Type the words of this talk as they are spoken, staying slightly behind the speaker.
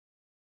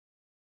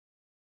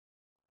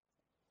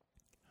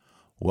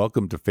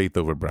Welcome to Faith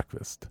Over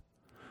Breakfast.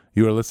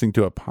 You are listening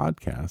to a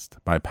podcast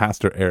by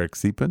Pastor Eric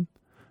Siepen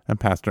and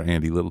Pastor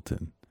Andy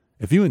Littleton.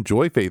 If you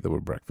enjoy Faith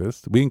Over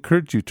Breakfast, we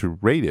encourage you to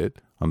rate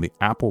it on the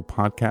Apple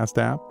Podcast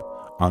app,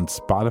 on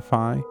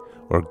Spotify,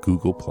 or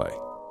Google Play.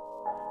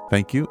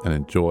 Thank you and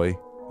enjoy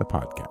the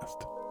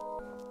podcast.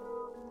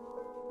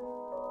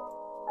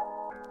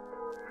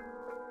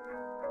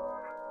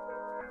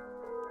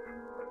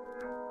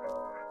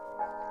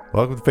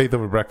 Welcome to Faith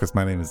Over Breakfast.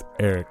 My name is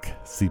Eric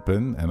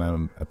Siepen, and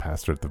I'm a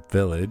pastor at the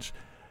Village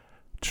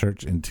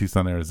Church in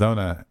Tucson,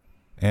 Arizona.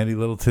 Andy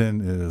Littleton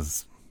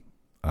is,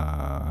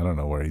 I don't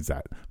know where he's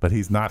at, but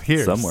he's not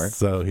here. Somewhere.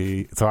 So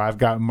I've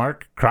got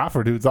Mark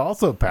Crawford, who's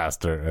also a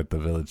pastor at the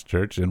Village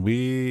Church, and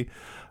we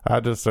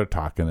just started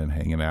talking and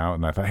hanging out.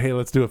 And I thought, hey,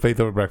 let's do a Faith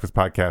Over Breakfast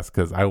podcast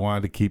because I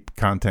wanted to keep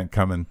content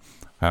coming.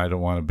 I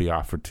don't want to be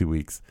off for 2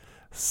 weeks.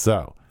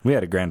 So we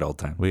had a grand old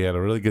time. We had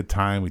a really good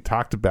time. We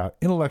talked about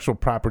intellectual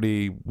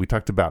property. We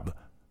talked about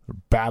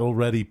Battle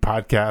Ready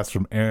podcast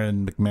from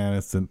Aaron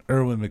McManus and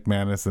Erwin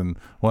McManus and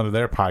one of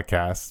their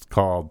podcasts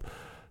called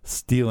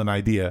Steal an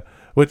Idea,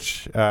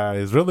 which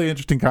is really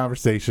interesting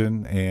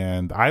conversation.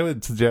 And I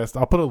would suggest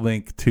I'll put a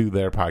link to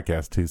their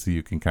podcast too, so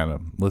you can kind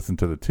of listen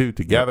to the two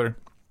together,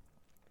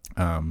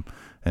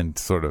 and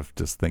sort of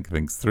just think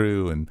things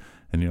through. And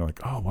you're like,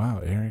 oh, wow,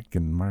 Eric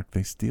and Mark,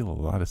 they steal a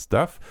lot of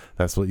stuff.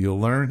 That's what you'll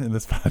learn in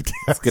this podcast.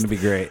 It's going to be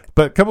great.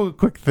 But a couple of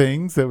quick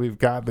things that we've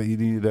got that you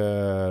need.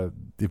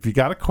 If you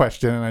got a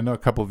question, and I know a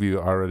couple of you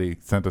already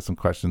sent us some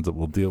questions that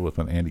we'll deal with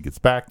when Andy gets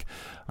back.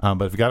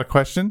 But if you got a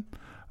question,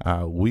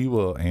 we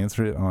will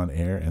answer it on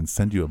air and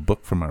send you a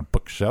book from our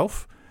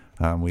bookshelf.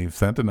 We've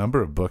sent a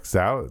number of books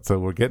out, so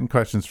we're getting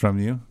questions from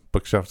you.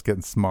 Bookshelf's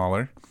getting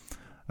smaller.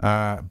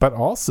 But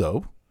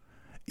also,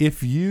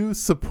 if you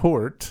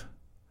support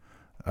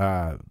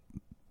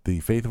the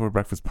Faith Over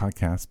Breakfast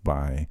podcast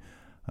by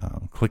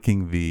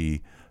clicking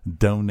the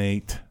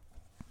donate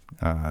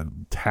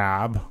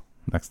tab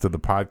next to the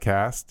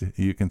podcast,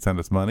 you can send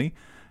us money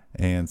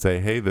and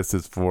say, hey, this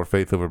is for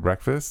Faith Over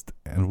Breakfast,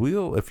 and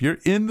if you're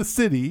in the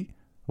city,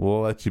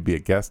 we'll let you be a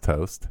guest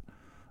host.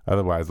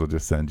 Otherwise, we'll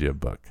just send you a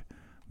book.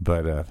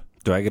 But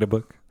do I get a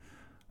book?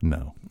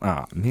 No.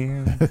 Oh,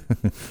 man.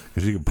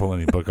 Because you can pull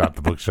any book off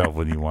the bookshelf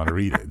when you want to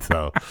read it.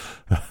 So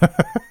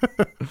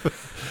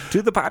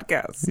do the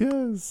podcast.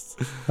 Yes.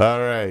 All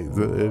right.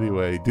 So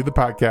anyway, do the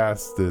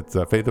podcast. It's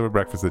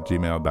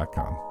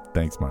faithoverbreakfast@gmail.com.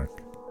 Thanks, Mark.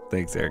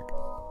 Thanks, Eric.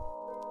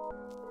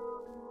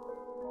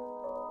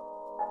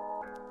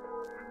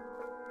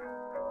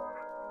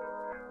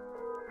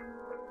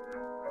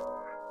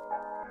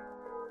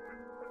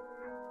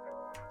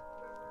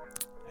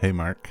 Hey,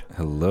 Mark.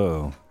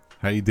 Hello.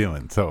 How you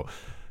doing? So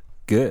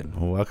good.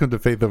 Welcome to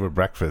Faith Over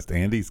Breakfast.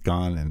 Andy's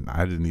gone, and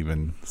I didn't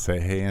even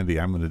say, hey, Andy,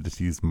 I'm going to just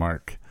use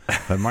Mark.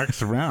 But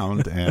Mark's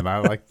around, and I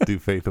like to do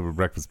Faith Over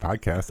Breakfast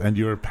podcast, and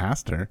you're a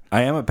pastor.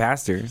 I am a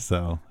pastor.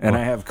 I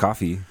have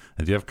coffee.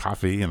 And you have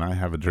coffee, and I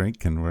have a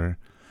drink, and we're...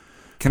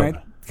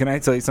 Can I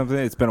tell you something?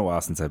 It's been a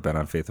while since I've been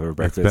on Faith Over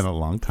Breakfast. It's been a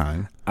long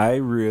time. I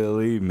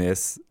really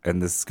miss,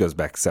 and this goes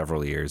back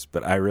several years,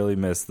 but I really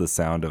miss the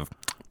sound of...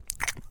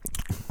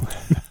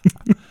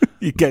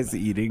 You guys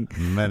eating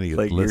many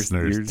like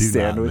listeners your do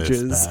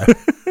sandwiches. Not miss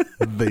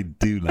that. They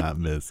do not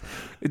miss.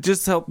 It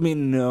just helped me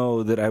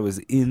know that I was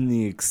in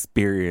the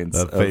experience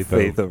of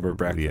Faith Over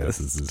Breakfast. Yes,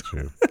 this is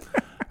true.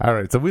 All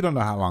right, so we don't know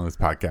how long this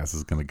podcast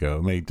is going to go.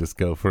 It may just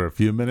go for a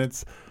few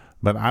minutes,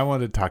 but I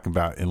want to talk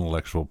about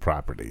intellectual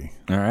property.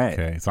 All right.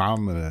 Okay, so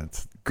I'm going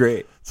to...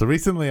 Great. So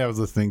recently I was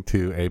listening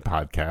to a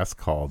podcast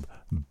called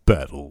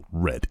Battle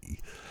Ready.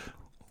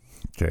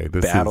 Okay,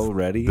 Battle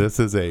Ready?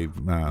 This is a...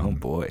 oh,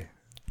 boy.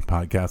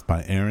 Podcast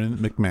by Aaron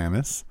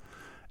McManus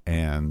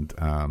and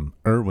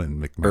Erwin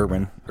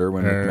McManus.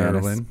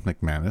 Erwin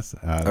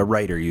McManus. A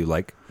writer you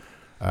like.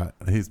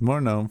 He's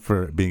more known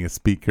for being a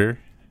speaker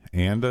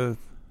and a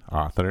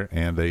author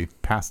and a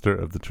pastor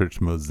of the church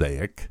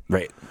Mosaic.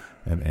 Right.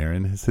 And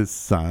Aaron is his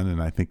son,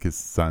 and I think his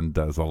son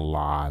does a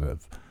lot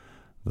of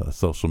the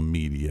social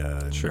media.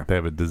 And sure. They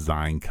have a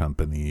design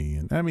company.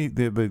 And I mean,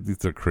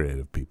 these are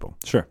creative people.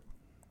 Sure.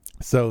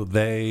 So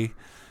they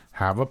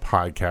have a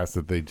podcast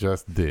that they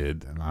just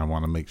did, and I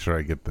want to make sure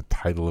I get the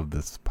title of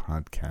this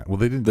podcast. Well,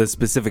 they didn't. The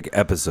specific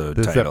episode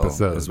this title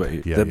episode is what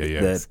you, yeah.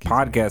 The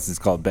podcast is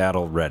called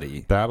Battle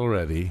Ready. Battle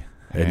Ready.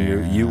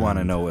 And you want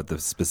to know what the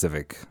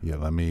specific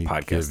let me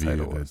podcast give you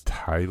title the is.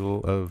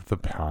 title of the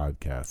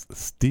podcast.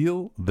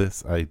 Steal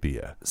This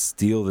Idea.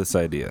 Steal This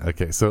Idea.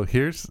 Okay, so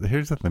here's the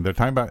thing. They're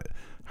talking about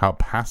how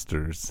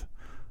pastors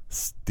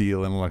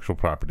steal intellectual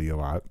property a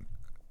lot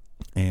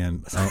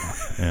and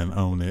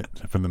own it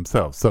for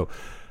themselves. So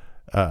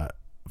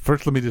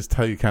first, let me just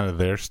tell you kind of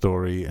their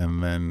story,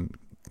 and then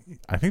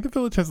I think the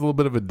Village has a little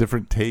bit of a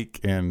different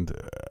take and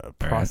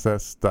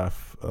process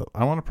stuff.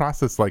 I want to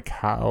process like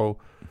how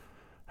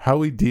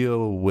we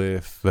deal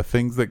with the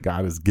things that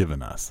God has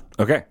given us.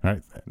 Okay.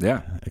 Right?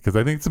 Yeah. Because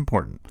I think it's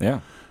important. Yeah.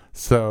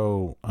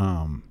 So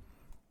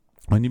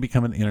when you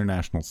become an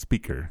international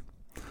speaker,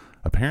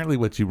 apparently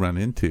what you run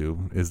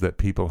into is that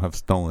people have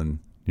stolen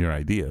your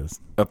ideas.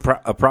 A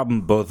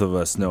problem both of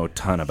us know a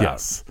ton about.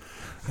 Yes.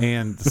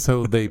 And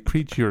so they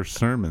preach your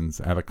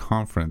sermons at a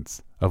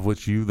conference of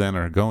which you then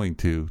are going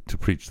to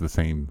preach the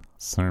same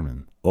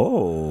sermon.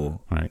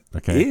 Oh. Right.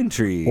 Okay.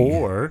 Intrigue.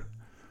 Or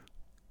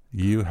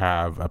you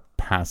have a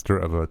pastor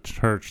of a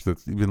church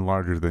that's even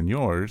larger than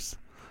yours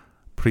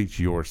preach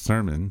your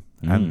sermon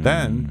and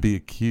then be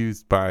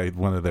accused by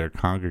one of their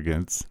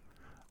congregants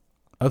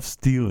of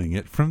stealing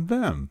it from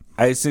them.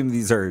 I assume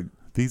these are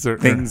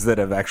things that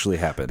have actually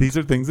happened. These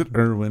are things that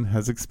Erwin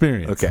has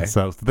experienced. Okay.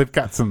 So they've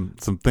got some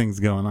things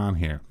going on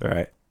here. All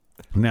right.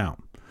 Now,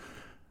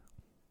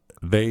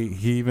 he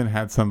even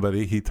had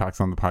somebody, he talks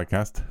on the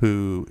podcast,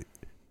 who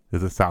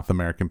is a South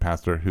American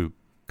pastor who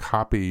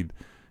copied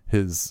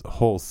his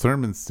whole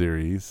sermon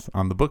series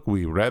on the book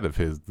we read of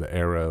his, The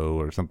Arrow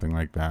or something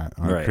like that,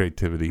 on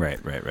creativity. Right.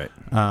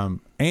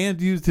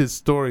 And used his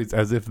stories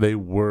as if they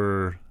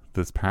were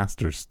this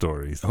pastor's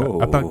stories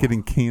about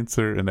getting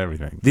cancer and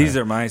everything. These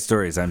are my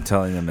stories. I'm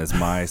telling them as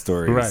my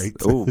stories. Right.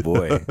 Oh,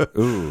 boy.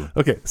 Ooh.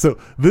 Okay, so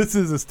this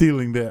is a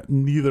stealing that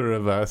neither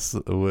of us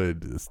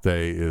would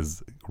say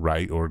is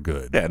right or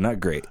good. Yeah, not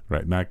great.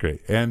 Right, not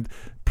great. And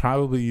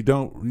probably you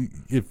don't,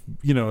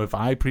 if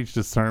I preached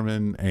a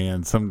sermon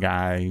and some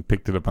guy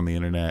picked it up on the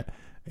internet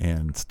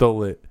and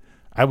stole it,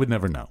 I would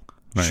never know.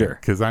 Right? Sure.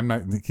 Because I'm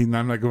not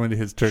going to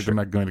his church. Sure. I'm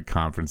not going to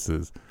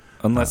conferences.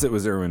 Unless it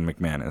was Erwin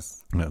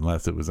McManus.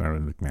 Unless it was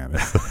Erwin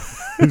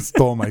McManus who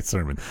stole my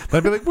sermon.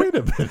 I'd be like, wait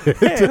a minute.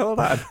 Hey, hold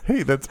on.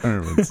 Hey, that's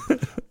Erwin's.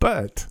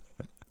 But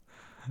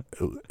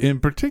in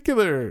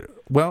particular,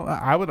 well,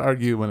 I would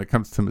argue when it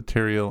comes to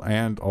material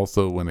and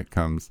also when it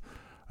comes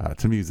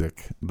to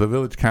music, the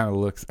Village kind of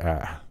looks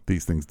at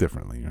these things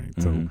differently. Right?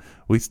 So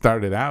we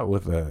started out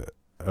with a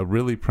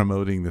really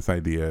promoting this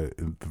idea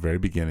at the very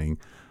beginning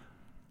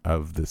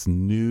of this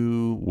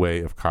new way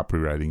of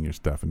copywriting your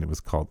stuff, and it was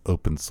called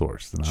open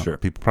source. And sure.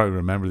 People probably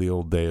remember the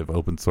old day of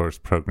open source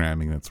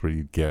programming. That's where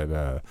you'd get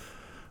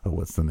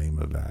what's the name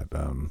of that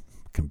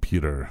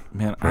computer?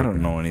 Man, program. I don't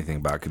know anything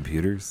about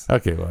computers.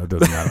 Okay, well, it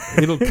doesn't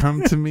matter. It'll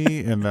come to me,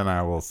 and then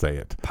I will say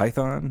it.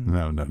 Python?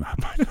 No, not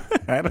Python.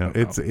 I don't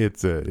know. It's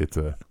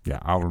a yeah.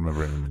 I'll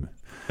remember it in a minute.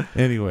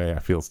 Anyway, I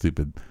feel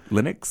stupid.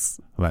 Linux.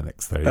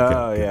 There you go.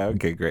 Oh yeah.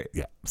 Okay, great.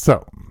 Yeah.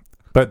 So,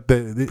 but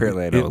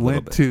apparently I know it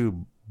went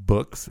to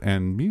books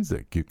and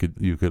music. You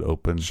could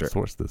open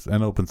source this,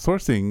 and open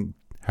sourcing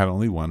had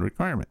only one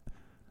requirement: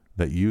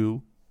 that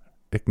you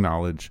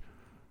acknowledge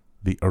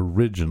the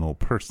original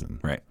person.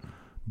 Right.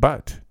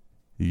 But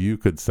you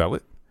could sell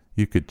it,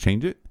 you could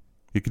change it,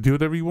 you could do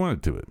whatever you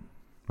wanted to it.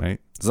 Right.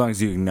 As long as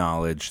you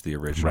acknowledge the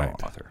original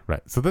author.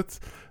 Right. So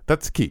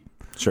that's key.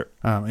 Sure.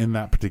 In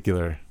that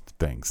particular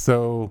thing.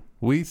 So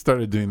we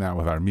started doing that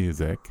with our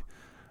music,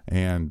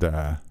 and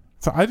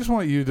so I just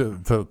want you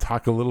to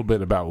talk a little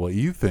bit about what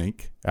you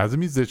think as a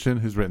musician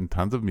who's written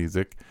tons of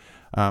music,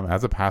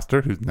 as a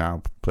pastor who's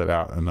now put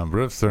out a number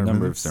of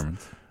sermons.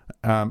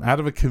 Out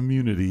of a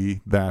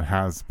community that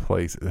has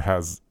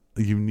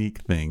unique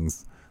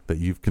things that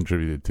you've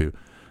contributed to.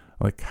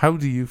 Like, what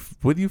do you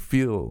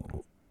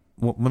feel?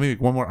 Well, let me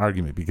make one more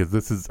argument, because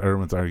this is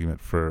Erwin's argument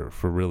for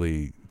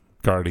really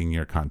guarding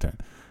your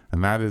content.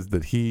 And that is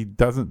that he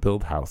doesn't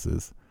build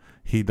houses.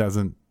 He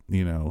doesn't,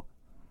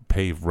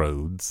 pave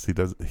roads.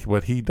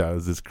 What he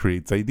does is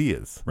creates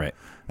ideas, right,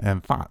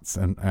 and thoughts,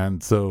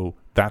 and so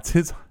that's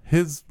his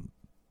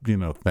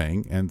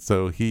thing. And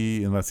so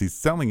unless he's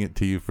selling it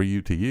to you for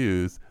you to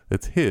use,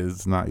 it's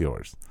his, not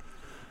yours.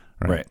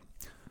 Right.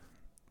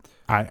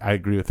 I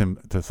agree with him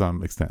to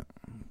some extent,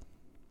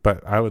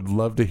 but I would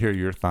love to hear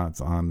your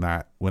thoughts on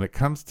that when it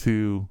comes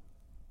to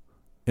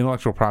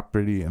intellectual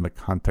property in the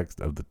context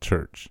of the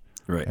church,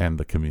 right, and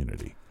the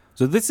community.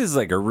 So this is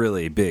like a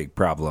really big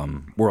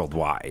problem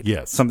worldwide.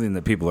 Yes. Something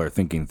that people are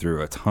thinking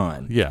through a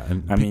ton. Yeah.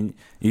 And I mean,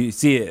 you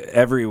see it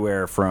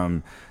everywhere,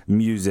 from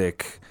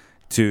music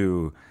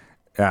to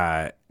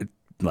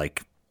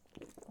like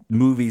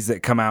movies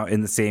that come out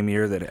in the same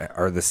year that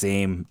are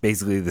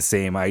basically the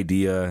same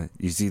idea.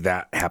 You see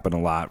that happen a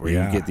lot, where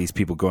you get these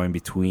people going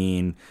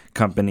between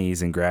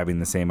companies and grabbing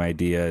the same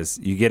ideas.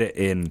 You get it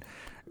in,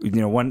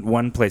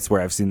 one place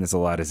where I've seen this a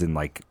lot is in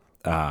like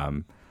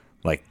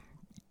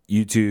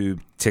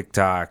YouTube,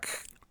 TikTok,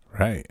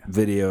 right,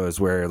 videos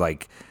where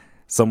like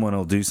someone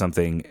will do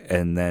something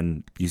and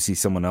then you see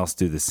someone else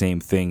do the same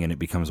thing and it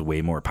becomes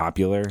way more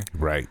popular.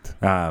 Right.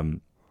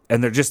 And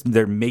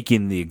they're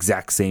making the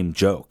exact same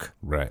joke.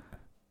 Right.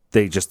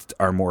 They just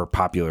are more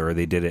popular, or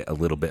they did it a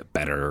little bit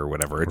better or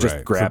whatever. It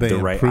just grabbed the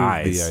right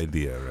eyes. The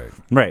idea, right.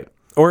 Right.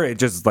 Or it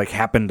just like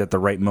happened at the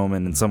right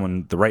moment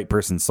and the right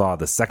person saw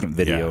the second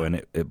video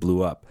and it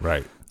blew up.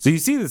 Right. So you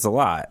see this a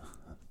lot.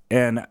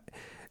 And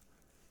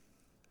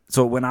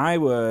so when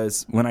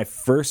I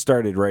first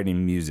started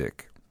writing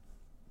music,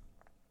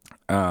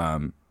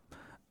 I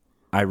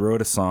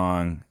wrote a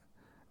song,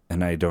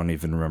 and I don't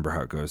even remember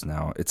how it goes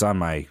now.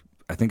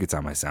 I think it's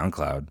on my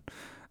SoundCloud.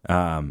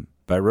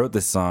 But I wrote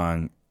this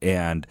song,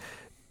 and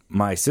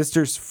my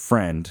sister's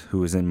friend, who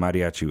was in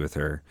mariachi with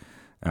her,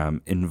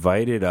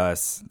 invited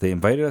us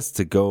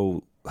to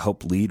go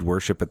help lead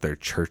worship at their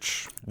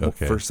church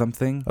Okay. for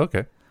something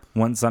Okay.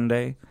 one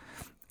Sunday.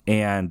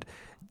 And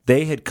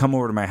they had come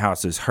over to my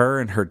house. It was her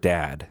and her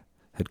dad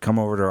had come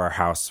over to our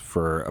house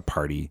for a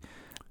party,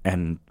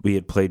 and we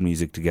had played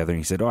music together. And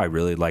he said, "Oh, I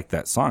really like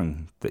that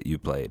song that you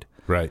played.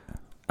 Right.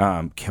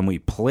 Can we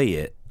play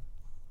it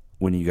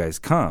when you guys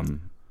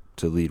come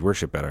to lead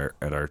worship at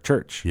our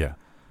church?" Yeah.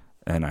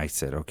 And I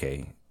said,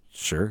 "Okay,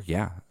 sure,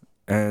 yeah."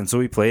 And so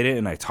we played it,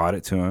 and I taught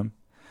it to him.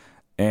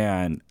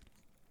 And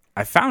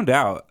I found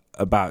out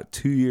about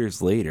 2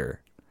 years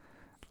later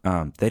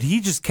that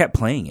he just kept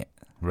playing it.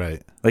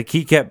 Right. Like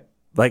he kept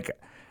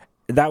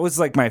that was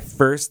like my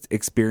first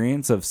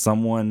experience of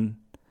someone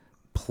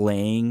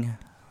playing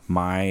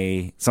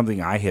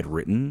something I had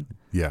written,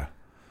 Yeah.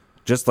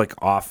 just like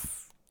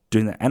off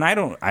doing that. And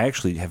I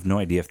actually have no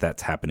idea if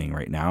that's happening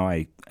right now.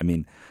 I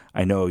mean,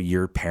 I know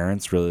your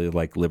parents really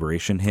like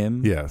Liberation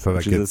Hymn. Yeah, so that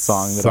which is gets a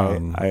song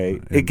sung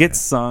that it gets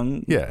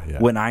sung Yeah, yeah.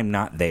 when I'm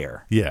not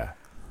there, Yeah.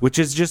 which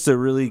is just a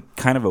really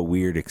kind of a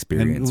weired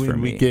experience And for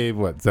me. we gave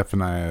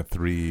Zephaniah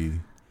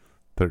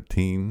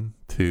 3:13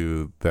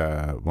 to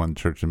the one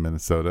church in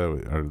Minnesota,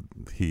 or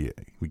we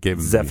gave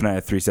them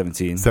Zephaniah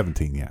 3:17.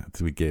 17. Yeah,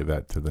 so we gave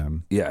that to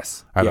them.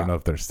 Yes, I don't know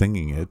if they're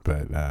singing it,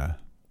 but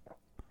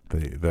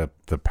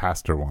the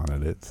pastor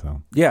wanted it.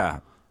 So Yeah.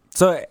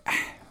 So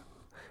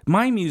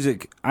my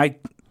music,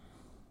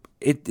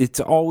 it's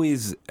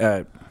always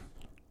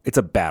it's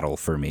a battle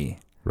for me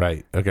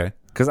right. Okay.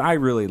 because I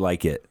really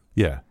like it,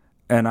 Yeah.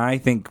 and I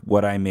think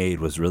what I made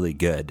was really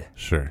good.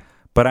 Sure.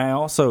 But I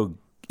also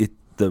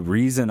the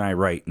reason I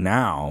write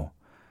now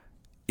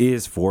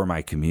is for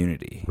my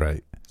community.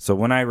 Right. So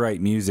when I write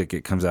music,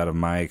 it comes out of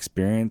my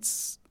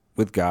experience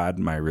with God,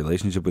 my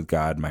relationship with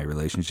God, my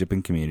relationship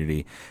in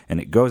community, and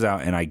it goes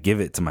out and I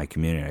give it to my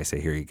community. I say,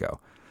 "Here you go.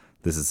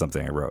 This is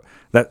something I wrote."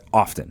 That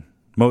often,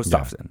 most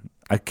often.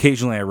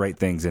 Occasionally I write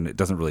things and it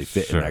doesn't really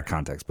fit in that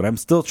context, but I'm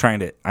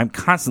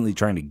constantly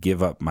trying to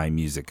give up my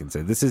music and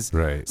say, this is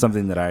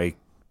something that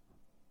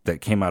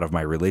came out of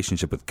my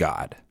relationship with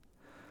God,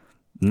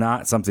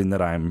 not something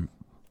that I'm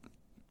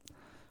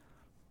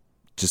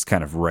just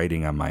kind of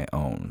writing on my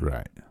own.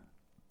 Right.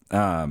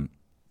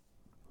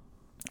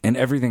 And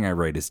everything I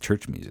write is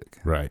church music.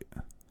 Right.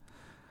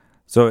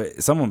 So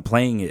someone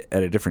playing it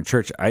at a different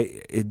church,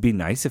 it'd be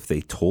nice if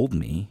they told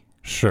me.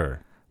 Sure.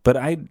 But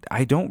I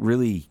don't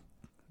really.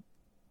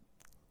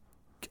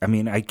 I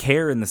mean, I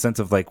care in the sense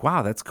of like,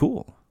 wow, that's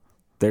cool.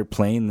 They're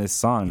playing this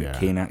song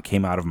that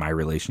came out of my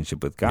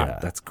relationship with God. Yeah.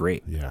 That's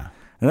great. Yeah.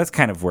 And that's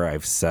kind of where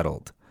I've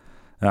settled.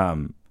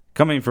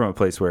 Coming from a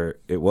place where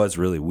it was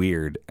really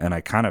weird, and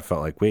I kind of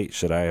felt like, wait,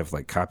 should I have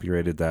like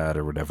copyrighted that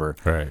or whatever?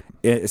 Right.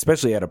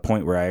 Especially at a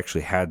point where I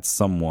actually had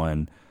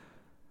someone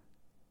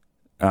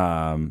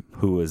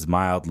who was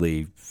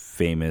mildly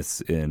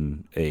famous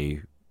in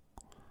a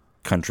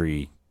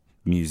country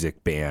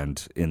music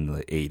band in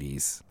the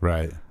 80s.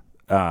 Right.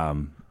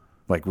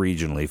 Like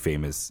regionally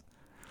famous,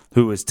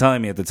 who was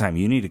telling me at the time,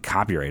 you need to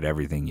copyright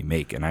everything you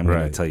make, and I'm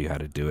going to tell you how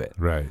to do it.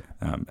 Right.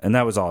 And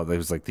that was all. It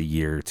was like the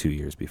year, 2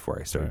 years before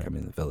I started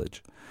coming to the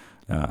village.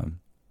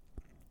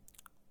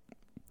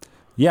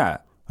 Yeah.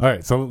 All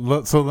right. So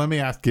let me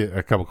ask you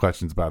a couple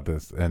questions about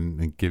this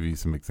and give you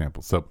some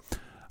examples. So,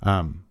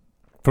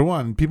 for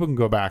one, people can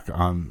go back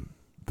on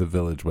the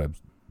village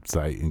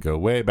website and go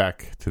way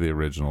back to the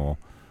original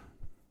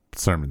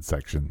sermon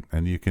section,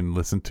 and you can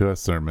listen to a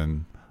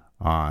sermon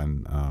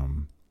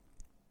on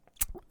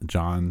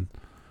John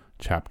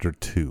chapter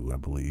 2, I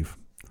believe,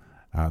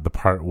 the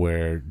part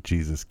where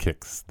Jesus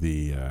kicks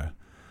the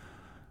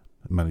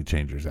money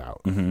changers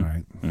out,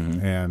 right?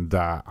 Mm-hmm. And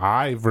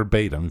I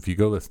verbatim, if you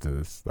go listen to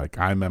this, like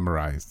I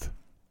memorized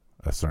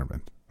a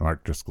sermon,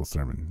 Mark Driscoll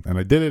sermon, and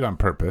I did it on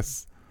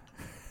purpose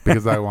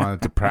because I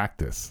wanted to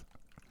practice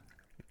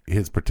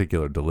his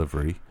particular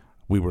delivery.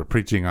 We were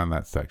preaching on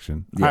that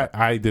section. Yeah.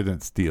 I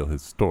didn't steal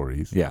his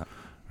stories. Yeah.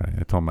 Right?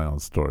 I told my own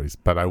stories,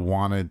 but I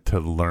wanted to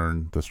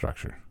learn the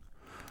structure.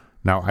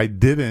 Now, I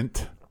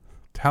didn't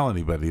tell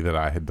anybody that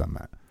I had done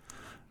that.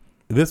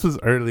 This was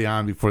early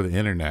on before the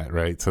internet,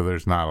 right? So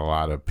there's not a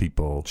lot of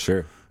people.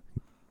 Sure.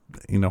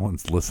 No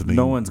one's listening.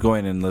 No one's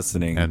going and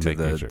listening to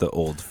the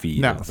old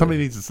feed. Now, somebody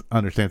needs to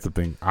understand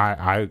something.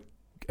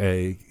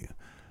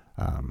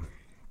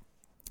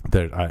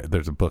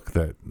 There's a book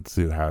that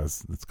Sue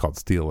has. It's called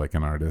Steal Like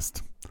an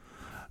Artist.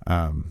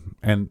 And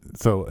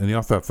you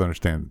also have to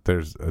understand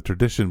there's a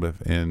tradition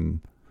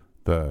within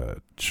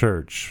the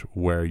church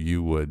where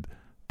you would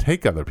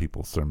take other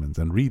people's sermons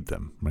and read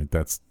them, right?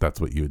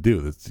 That's what you would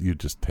do. You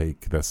just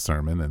take this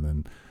sermon and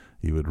then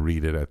you would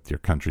read it at your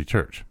country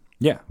church.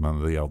 Yeah. None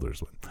of the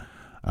elders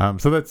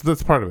would. So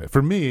that's part of it.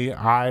 For me,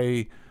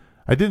 I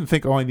didn't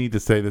think, I need to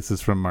say this is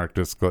from Mark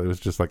Driscoll. It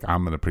was just like,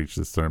 I'm going to preach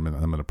this sermon.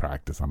 I'm going to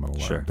practice. I'm going to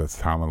learn. Sure. That's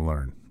how I'm going to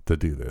learn to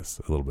do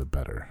this a little bit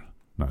better.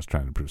 And I was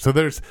trying to prove. So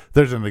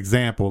there's an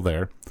example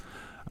there.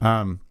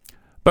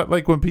 But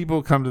like when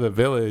people come to the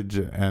village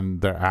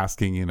and they're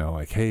asking,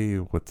 like, hey,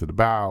 what's it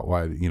about?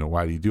 Why do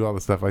you do all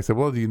this stuff? I said,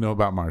 well, do you know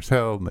about Mars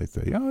Hill? And they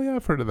say, oh yeah,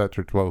 I've heard of that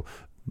church. Well,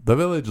 the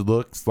village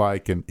looks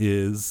like and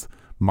is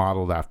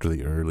modeled after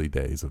the early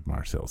days of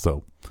Mars Hill.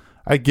 So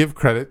I give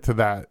credit to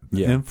that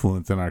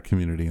influence in our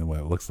community and what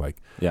it looks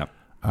like. Yeah.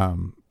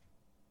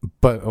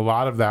 But a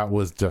lot of that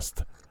was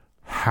just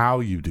how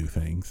you do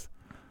things,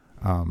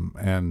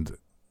 and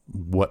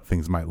what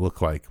things might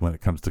look like when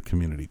it comes to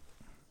community.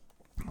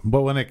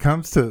 But when it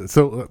comes to,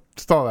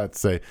 just all that to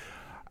say,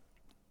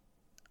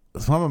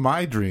 some of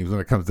my dreams when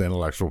it comes to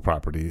intellectual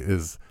property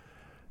is,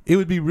 it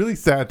would be really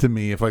sad to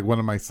me if like one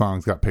of my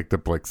songs got picked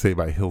up, like say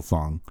by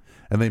Hillsong,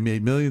 and they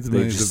made millions and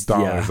millions of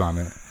dollars on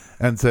it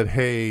and said,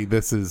 hey,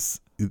 this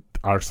is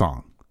our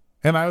song.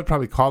 And I would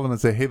probably call them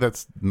and say, hey,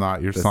 that's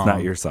not your song. That's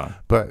not your song.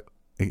 But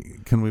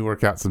can we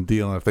work out some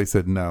deal? And if they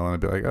said no, and I'd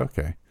be like,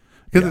 okay.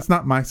 Because it's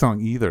not my song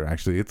either,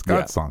 actually. It's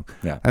God's song.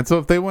 Yeah. And so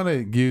if they want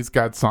to use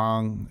God's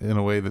song in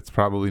a way that's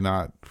probably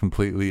not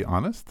completely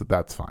honest,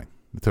 that's fine.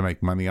 To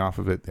make money off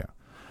of it, yeah.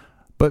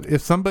 But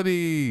if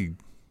somebody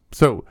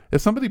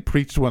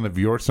preached one of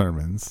your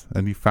sermons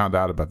and you found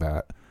out about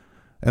that,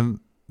 and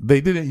they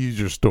didn't use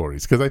your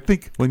stories, because I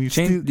think when you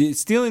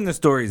stealing the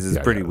stories is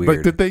pretty weird.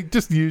 Like, did they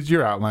just use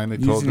your outline? They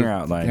told your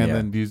outline, and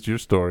then used your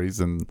stories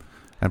and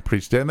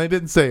preached it. And they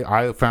didn't say,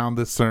 I found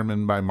this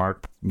sermon by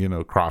Mark,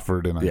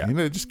 Crawford, and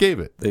they just gave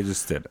it. They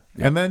just did it.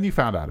 Yeah. And then you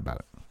found out about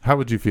it. How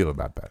would you feel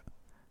about that?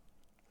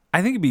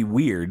 I think it'd be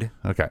weird.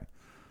 Okay.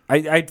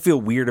 I'd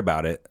feel weird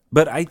about it,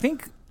 but I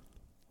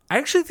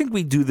actually think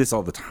we do this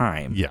all the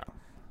time. Yeah.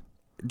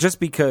 Just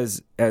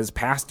because as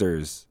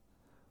pastors,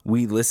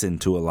 we listen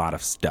to a lot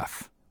of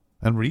stuff.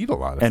 And read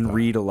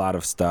a lot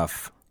of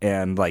stuff.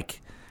 And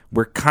like,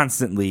 we're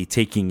constantly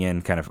taking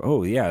in kind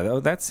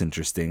of, that's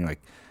interesting.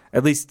 Like,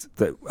 at least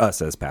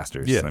us as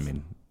pastors. Yes. I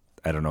mean,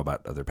 I don't know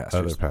about other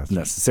pastors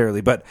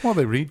necessarily, but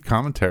they read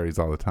commentaries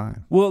all the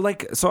time. Well,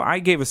 like, so I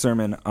gave a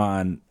sermon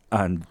on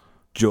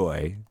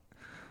joy,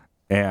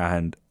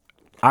 and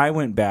I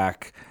went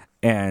back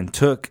and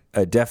took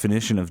a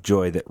definition of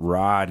joy that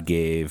Rod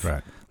gave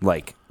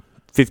like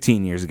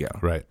 15 years ago.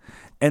 Right.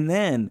 And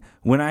then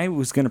when I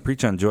was going to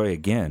preach on joy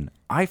again,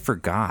 I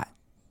forgot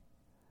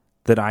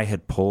that I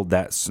had pulled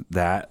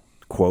that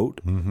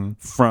quote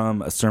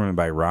from a sermon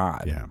by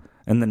Rod. Yeah.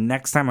 And the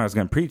next time I was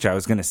going to preach, I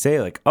was going to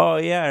say like, oh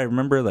yeah, I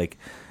remember like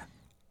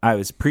I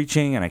was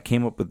preaching and I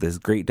came up with this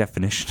great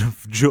definition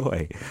of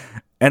joy.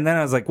 And then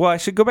I was like, well, I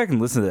should go back and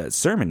listen to that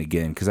sermon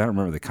again because I don't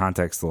remember the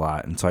context a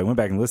lot. And so I went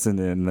back and listened,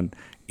 and then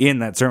in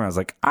that sermon, I was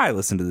like, I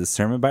listened to this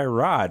sermon by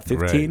Rod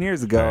 15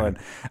 years ago. Right. And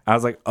I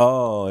was like,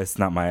 oh, it's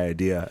not my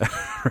idea.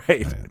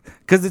 Right?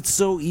 Because it's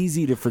so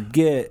easy to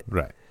forget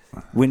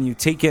when you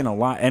take in a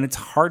lot. And it's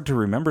hard to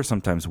remember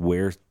sometimes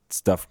where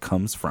stuff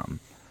comes from.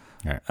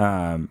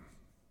 Right.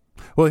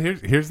 Well,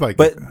 here's like...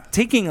 But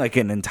taking like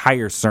an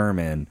entire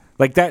sermon,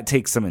 like that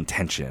takes some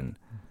intention,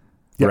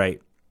 right?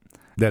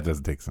 That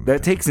doesn't take some.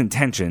 That takes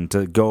intention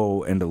to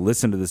go and to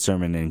listen to the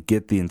sermon and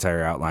get the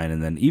entire outline,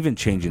 and then even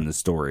changing the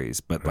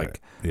stories. But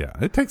like,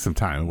 it takes some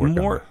time.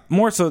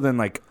 More so than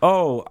like,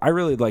 oh, I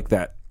really like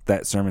that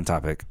sermon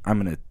topic.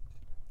 I'm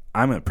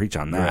gonna preach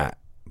on that.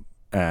 Right.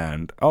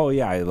 And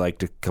I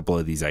liked a couple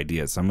of these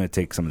ideas. So I'm gonna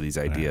take some of these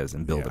ideas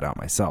and build it out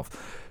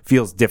myself.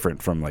 Feels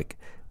different from like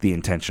the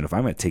intention of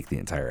I'm going to take the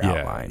entire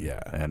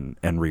outline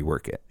and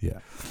rework it. Yeah.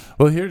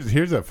 Well,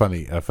 here's a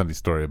funny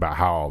story about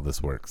how all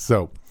this works.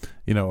 So,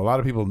 a lot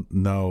of people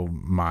know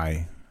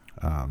my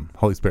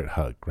Holy Spirit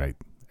hug, right?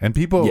 And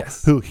people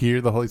who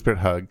hear the Holy Spirit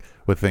hug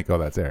would think, oh,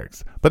 that's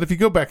Eric's. But if you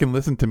go back and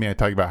listen to me, I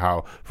talk about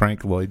how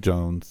Frank Lloyd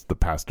Jones, the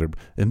pastor,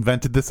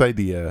 invented this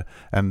idea,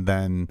 and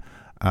then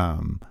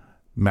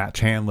Matt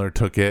Chandler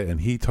took it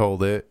and he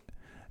told it,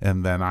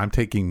 and then I'm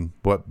taking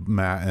what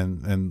Matt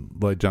and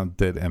Lloyd Jones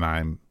did, and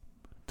I'm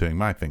doing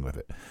my thing with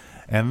it.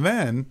 And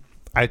then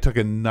I took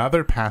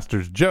another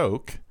pastor's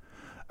joke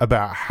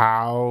about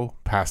how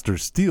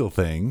pastors steal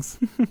things,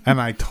 and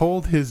I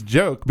told his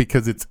joke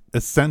because it's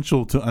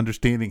essential to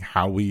understanding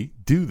how we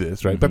do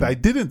this, right? But I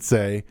didn't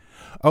say,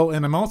 oh,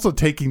 and I'm also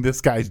taking this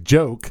guy's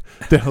joke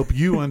to help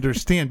you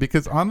understand,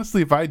 because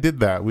honestly, if I did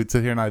that, we'd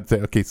sit here and I'd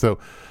say, okay, so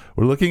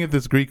we're looking at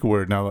this Greek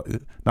word. Now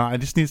I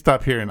just need to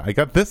stop here. And I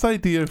got this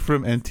idea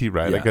from N.T.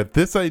 Wright. I got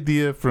this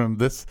idea from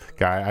this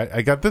guy.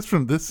 I got this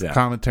from this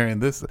commentary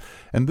and this,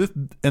 and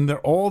they're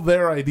all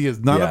their ideas.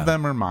 None of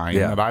them are mine.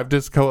 And I've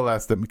just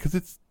coalesced them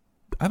because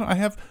I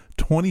have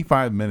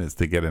 25 minutes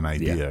to get an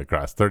idea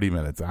across 30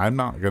 minutes. I'm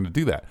not going to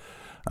do that.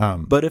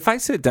 But if I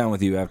sit down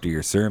with you after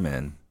your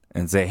sermon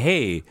and say,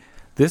 hey,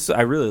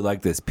 I really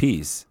like this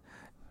piece.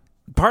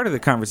 Part of the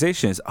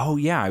conversation is,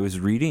 I was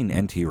reading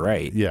N.T.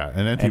 Wright. Yeah,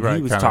 and N.T. Wright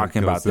he was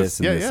talking about this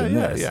and this and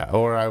this. Yeah,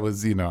 or I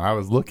was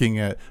looking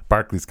at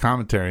Barclay's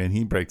commentary and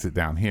he breaks it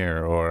down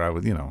here, or I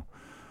was,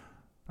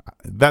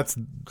 that's...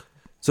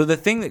 So the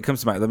thing that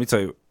comes to mind, let me tell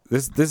you,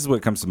 this is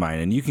what comes to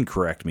mind, and you can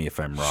correct me if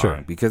I'm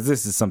wrong, because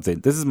this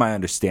is my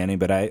understanding,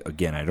 but I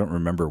don't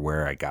remember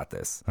where I got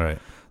this. All right.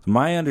 So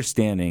my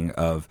understanding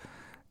of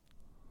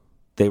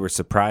they were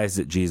surprised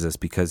at Jesus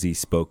because he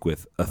spoke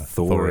with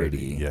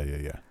authority.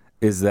 Yeah.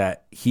 Is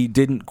that he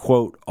didn't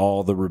quote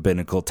all the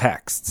rabbinical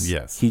texts.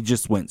 Yes. He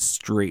just went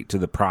straight to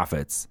the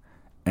prophets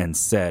and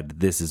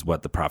said, this is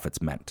what the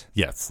prophets meant.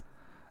 Yes.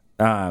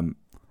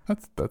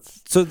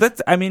 That's So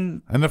that's, I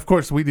mean, and of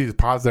course we need to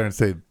pause there and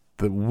say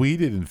that we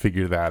didn't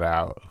figure that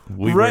out.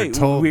 We right. were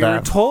told we that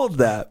were told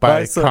that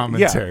by so-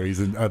 commentaries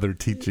and other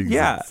teachings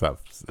Yeah. and stuff.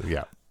 So,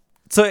 yeah.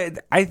 So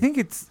I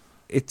think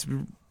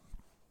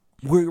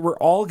we're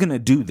all gonna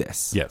do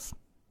this. Yes.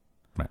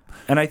 Right.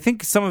 And I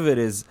think some of it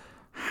is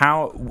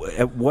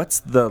what's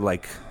the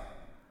like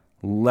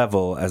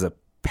level as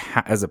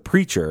a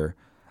preacher.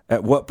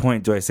 At what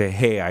point do I say,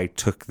 "Hey, I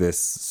took this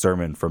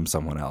sermon from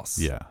someone else"?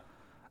 Yeah.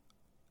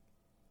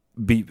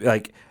 Be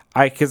like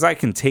because I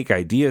can take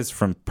ideas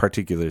from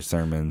particular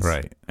sermons,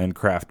 Right. and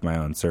craft my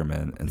own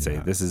sermon and say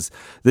Yeah. this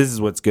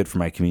is what's good for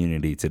my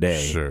community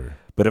today. Sure.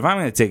 But if I'm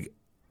going to take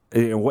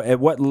at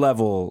what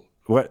level,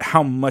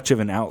 how much of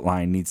an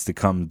outline needs to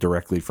come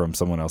directly from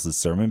someone else's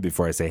sermon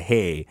before I say,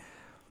 "Hey,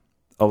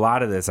 a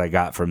lot of this I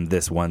got from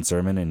this one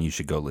sermon, and you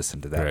should go listen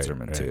to that Right,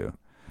 sermon right. too."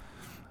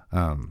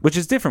 Which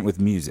is different with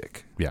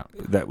music Yeah.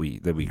 that we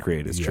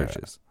create as Yeah.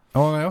 churches.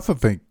 Oh, and I also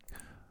think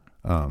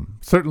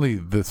certainly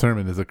the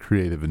sermon is a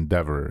creative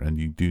endeavor, and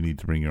you do need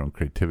to bring your own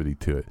creativity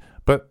to it.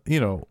 But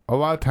a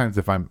lot of times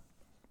if I'm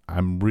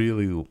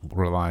really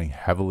relying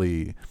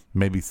heavily,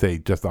 maybe say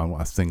just on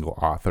a single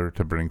author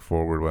to bring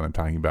forward what I'm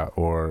talking about,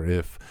 or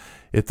if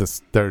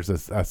there's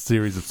a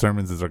series of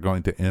sermons that are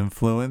going to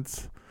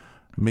influence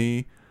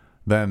me,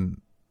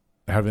 then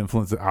have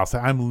influence. I'll say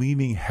I'm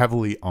leaning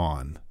heavily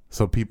on,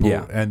 so people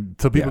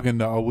can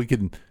know. We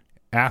can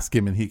ask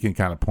him and he can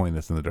kind of point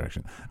us in the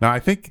direction. Now, I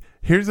think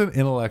here's an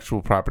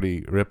intellectual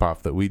property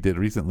ripoff that we did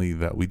recently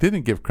that we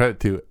didn't give credit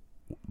to,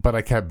 but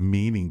I kept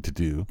meaning to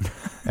do,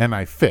 and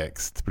I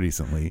fixed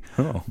recently.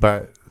 Oh.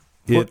 But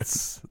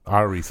it's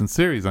our recent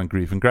series on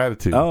grief and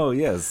gratitude. Oh,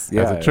 yes.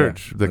 Yeah, as a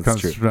church that that's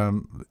comes true.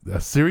 from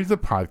a series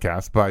of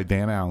podcasts by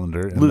Dan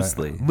Allender. And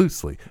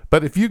Loosely.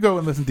 But if you go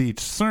and listen to each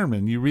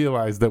sermon, you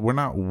realize that we're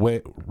not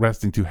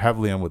resting too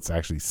heavily on what's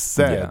actually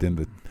said.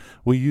 Yeah.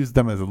 We used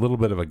them as a little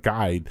bit of a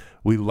guide.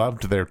 We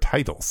loved their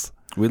titles.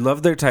 We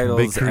love their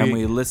titles, They and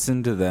we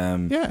listened to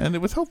them. Yeah, and it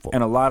was helpful.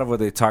 And a lot of what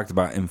they talked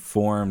about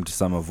informed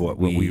some of what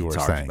we were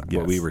talked saying. about, Yes.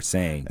 what we were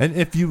saying. And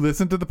if you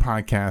listen to the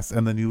podcast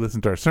and then you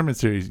listen to our sermon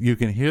series, you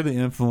can hear the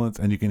influence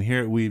and you can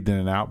hear it weaved in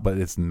and out, but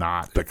it's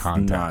not the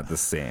content. Not the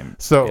same.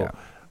 So,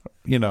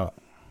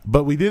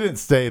 but we didn't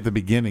say at the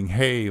beginning,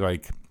 hey,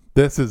 like,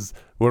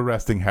 we're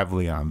resting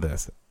heavily on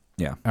this.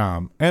 Yeah.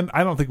 And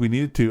I don't think we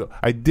needed to.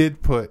 I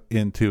did put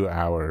into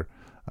our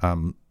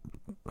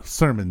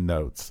sermon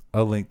notes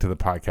a link to the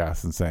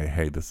podcast and say,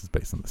 hey, this is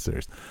based on the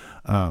series.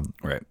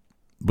 Right.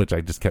 Which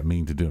I just kept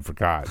meaning to do and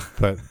forgot.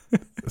 But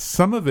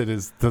some of it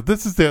is,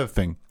 this is the other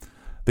thing.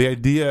 The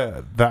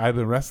idea that I've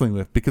been wrestling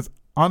with, because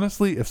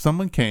honestly, if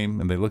someone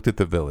came and they looked at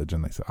The Village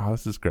and they said, oh,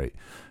 this is great,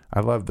 I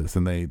love this,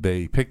 and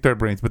they picked our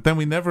brains, but then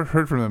we never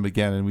heard from them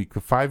again,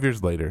 and 5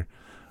 years later,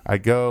 I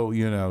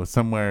go,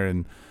 somewhere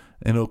in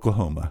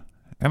Oklahoma,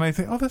 and I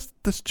say, oh,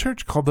 this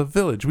church called The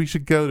Village, we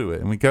should go to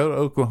it. And we go to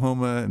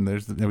Oklahoma, and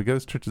we go to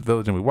this church's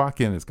Village, and we walk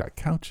in, and it's got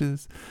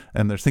couches,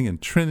 and they're singing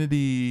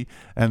Trinity,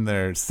 and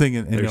they're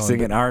singing, They're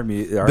singing our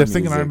music.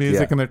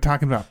 yeah. And they're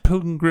talking about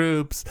pilgrim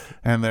groups,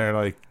 and they're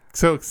like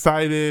so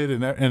excited,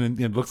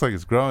 and it looks like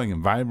it's growing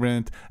and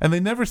vibrant. And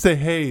they never say,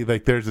 hey,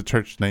 like there's a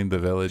church named The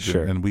Village,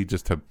 Sure. and we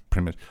just have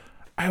pretty much.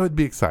 I would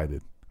be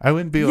excited. I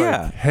wouldn't be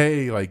like,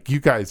 hey, like you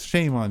guys,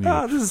 shame on you.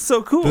 Oh, this is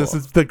so cool. This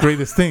is the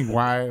greatest thing.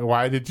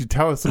 Why did you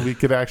tell us so we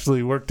could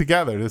actually work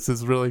together? This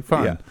is really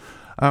fun.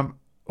 Yeah.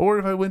 Or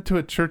if I went to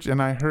a church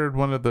and I heard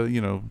one of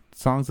the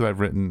songs that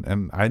I've written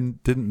and I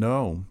didn't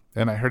know,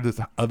 and I heard this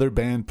other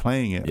band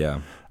playing it,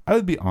 Yeah. I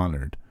would be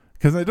honored,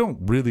 because I don't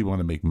really want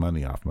to make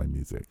money off my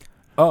music.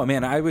 Oh,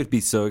 man, I would be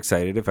so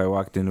excited if I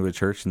walked into a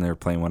church and they were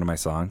playing one of my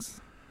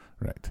songs.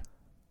 Right.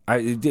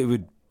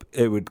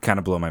 It would kind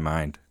of blow my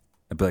mind.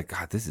 I'd be like,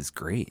 God, this is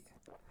great.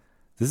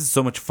 This is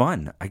so much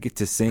fun. I get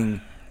to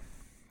sing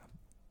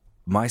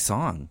my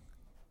song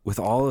with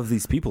all of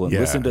these people and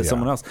listen to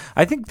someone else.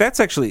 I think that's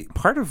actually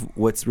part of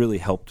what's really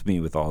helped me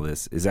with all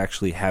this is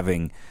actually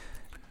having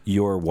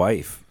your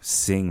wife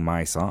sing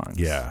my songs.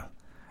 Yeah.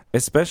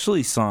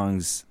 Especially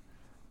songs,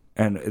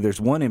 and there's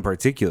one in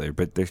particular,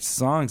 but there's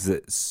songs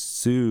that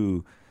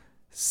Sue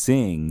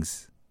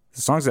sings,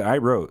 the songs that I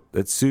wrote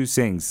that Sue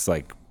sings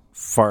like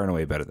far and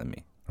away better than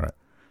me.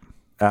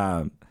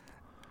 Right.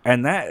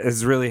 And that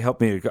has really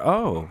helped me to go,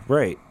 oh,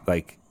 right,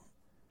 like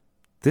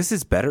this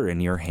is better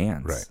in your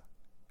hands. Right.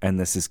 And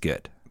this is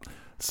good.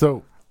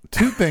 So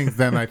 2 things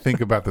then I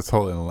think about this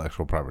whole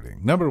intellectual property.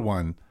 Number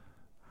 1,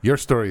 your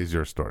story is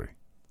your story.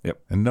 Yep.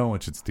 And no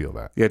one should steal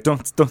that. Yeah,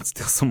 don't steal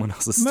someone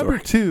else's story.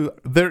 Number 2,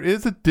 there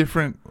is a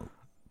different,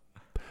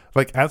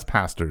 like as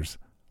pastors,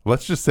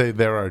 let's just say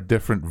there are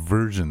different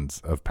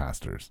versions of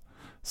pastors.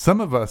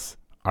 Some of us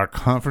are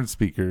conference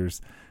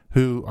speakers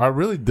who are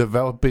really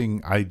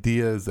developing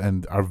ideas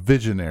and are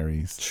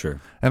visionaries. Sure.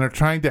 And are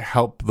trying to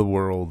help the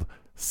world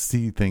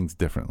see things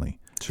differently.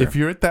 Sure. If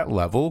you're at that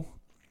level,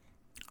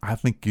 I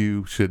think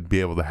you should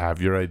be able to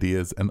have your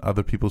ideas and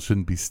other people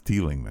shouldn't be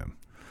stealing them,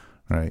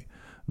 right?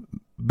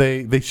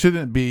 They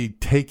shouldn't be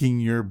taking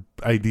your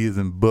ideas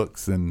in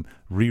books and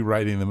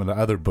rewriting them into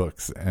other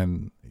books,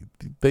 and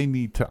they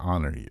need to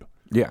honor you.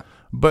 Yeah.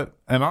 But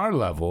at our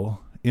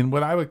level, in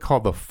what I would call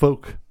the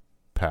folk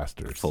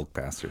pastors. Folk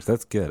pastors.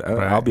 That's good.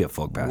 Right? I'll be a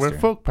folk pastor. We're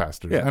folk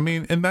pastors. Yeah. I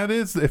mean, and that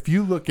is, if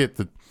you look at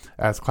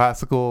as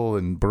classical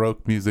and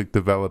Baroque music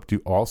developed,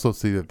 you also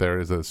see that there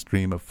is a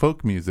stream of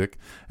folk music,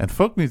 and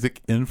folk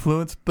music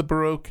influenced the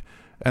Baroque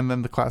and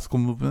then the classical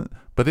movement,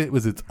 but it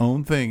was its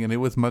own thing, and it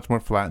was much more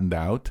flattened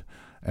out,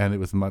 and it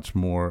was much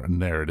more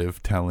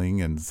narrative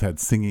telling and had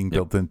singing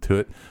built into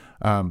it.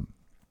 And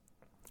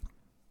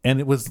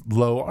it was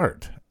low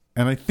art.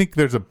 And I think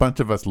there's a bunch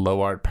of us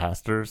low art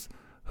pastors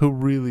who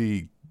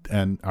really,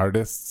 and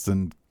artists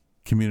and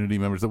community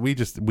members, that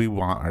we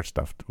want our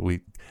stuff.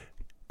 We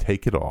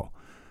take it all.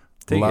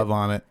 Love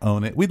on it,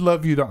 own it. We'd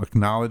love you to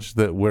acknowledge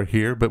that we're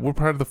here, but we're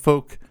part of the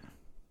folk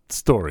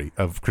story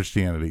of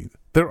Christianity.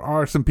 There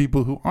are some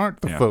people who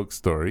aren't the folk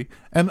story,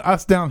 and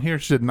us down here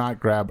should not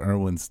grab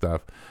Erwin's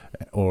stuff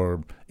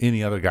or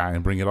any other guy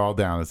and bring it all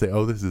down and say,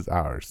 oh, this is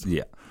ours.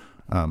 Yeah.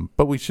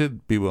 But we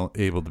should be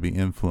able to be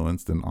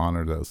influenced and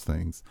honor those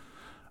things.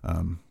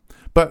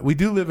 But we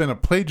do live in a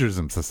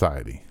plagiarism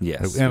society.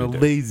 Yes. And a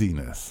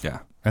laziness. Yeah.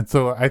 And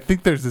so I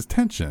think there's this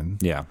tension.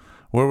 Yeah.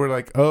 Where we're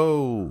like,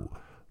 oh,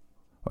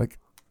 like,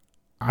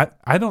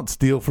 I don't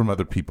steal from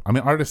other people. I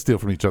mean, artists steal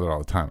from each other all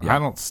the time. Yeah. I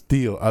don't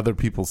steal other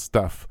people's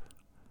stuff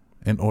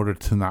in order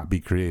to not be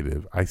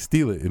creative. I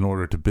steal it in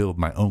order to build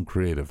my own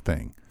creative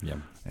thing. Yeah.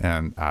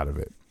 And out of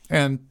it.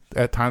 And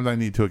at times I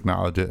need to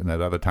acknowledge it, and at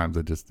other times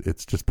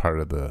it's just part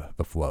of the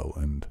flow.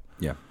 And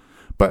yeah.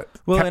 But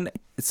and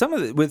some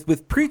of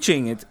with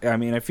preaching,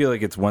 I feel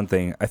like it's one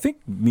thing. I think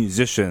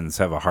musicians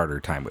have a harder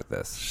time with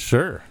this.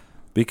 Sure.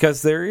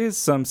 Because there is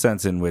some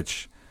sense in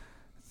which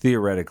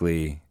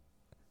theoretically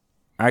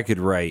I could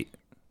write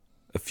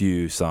a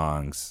few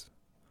songs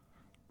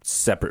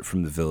separate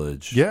from the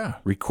Village. Yeah.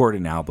 Record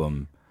an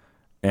album,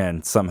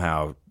 and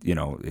somehow,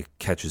 it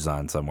catches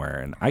on somewhere,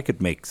 and I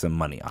could make some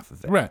money off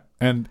of it. Right.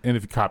 And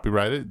if you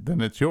copyright it, then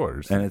it's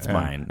yours. And it's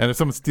mine. And if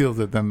someone steals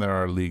it, then there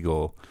are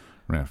legal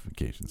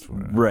ramifications for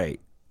it. Right.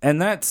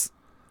 And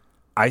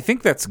I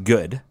think that's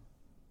good.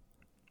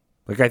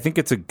 Like, I think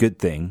it's a good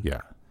thing.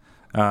 Yeah.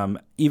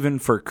 Even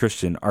for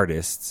Christian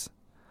artists.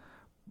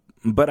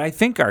 But I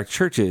think our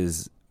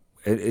churches,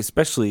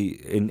 especially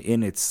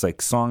in its like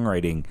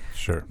songwriting,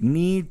 sure,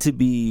 need to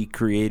be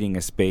creating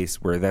a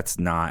space where that's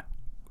not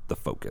the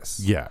focus.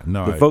 Yeah,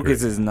 no, the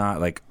focus is not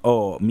like,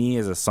 oh, me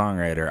as a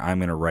songwriter, I'm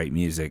going to write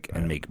music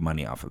and make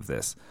money off of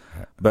this,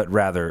 but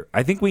rather,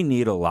 I think we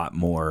need a lot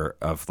more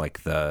of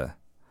like the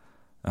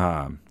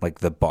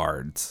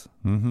bards,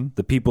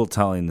 the people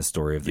telling the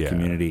story of the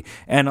community,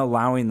 and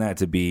allowing that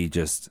to be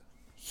just,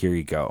 here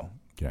you go.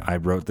 Yeah. I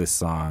wrote this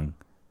song,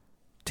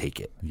 take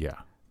it. Yeah.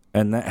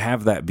 And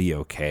have that be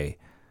okay.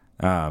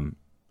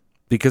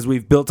 Because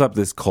we've built up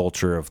this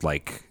culture of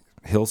like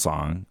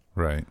Hillsong.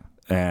 Right.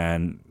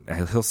 And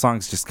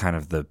Hillsong's just kind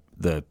of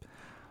the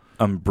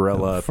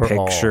umbrella For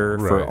picture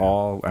all, for right.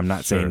 all. I'm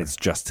not saying it's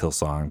just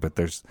Hillsong, but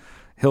there's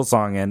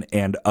Hillsong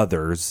and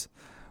others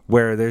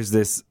where there's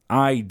this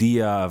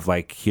idea of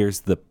like,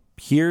 here's the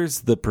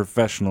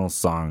professional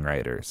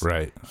songwriters.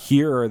 Right.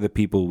 Here are the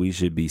people we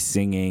should be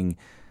singing.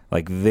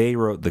 Like, they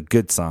wrote the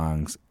good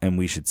songs, and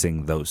we should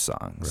sing those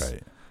songs.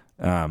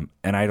 Right.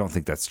 And I don't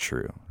think that's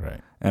true. Right.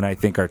 And I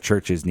think our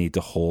churches need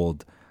to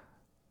hold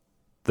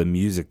the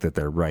music that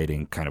they're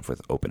writing kind of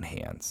with open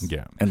hands.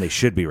 Yeah. And they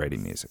should be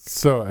writing music.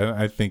 So, and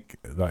I think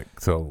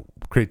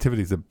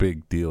creativity is a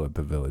big deal at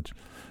the Village.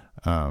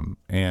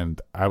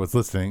 And I was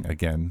listening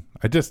again.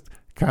 I just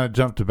kind of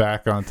jumped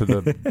back onto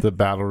the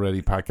Battle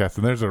Ready podcast,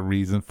 and there's a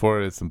reason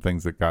for it. It's some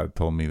things that God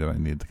told me that I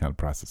needed to kind of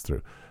process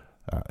through.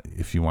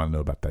 If you want to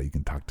know about that, you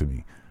can talk to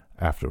me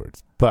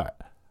afterwards. But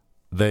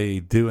they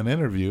do an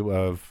interview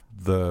of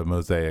the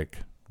Mosaic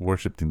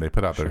worship team. They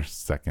put out their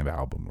second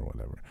album or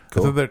whatever.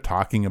 Cool. So they're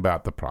talking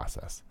about the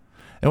process.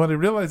 And what I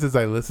realized is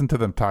I listened to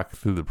them talk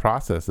through the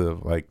process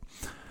of like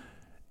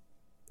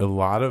a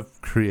lot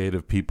of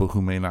creative people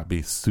who may not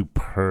be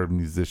superb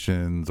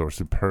musicians or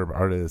superb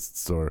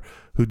artists or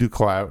who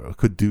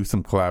could do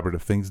some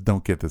collaborative things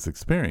don't get this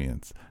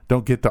experience,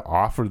 don't get to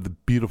offer the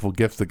beautiful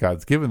gifts that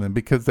God's given them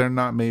because they're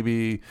not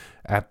maybe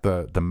at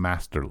the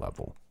master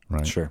level,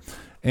 right? Sure.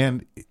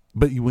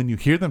 But when you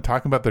hear them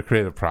talking about their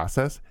creative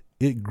process,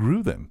 it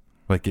grew them.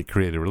 Like, it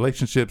created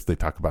relationships. They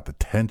talk about the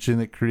tension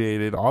it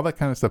created, all that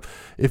kind of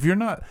stuff. If you're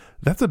not,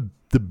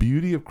 the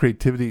beauty of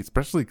creativity,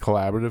 especially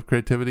collaborative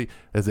creativity,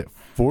 is it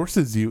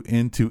forces you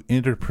into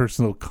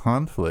interpersonal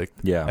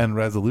conflict and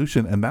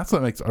resolution. And that's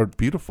what makes art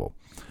beautiful.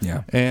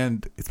 Yeah.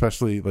 And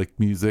especially like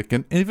music,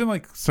 and even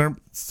like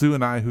Sue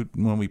and I, who,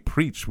 when we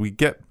preach, we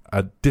get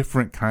a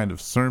different kind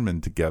of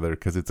sermon together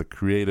because it's a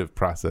creative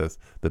process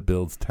that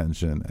builds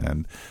tension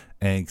and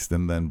angst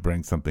and then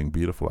brings something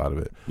beautiful out of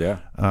it. Yeah.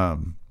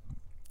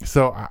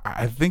 So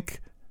I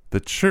think the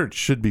church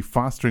should be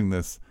fostering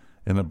this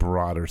in a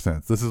broader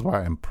sense. This is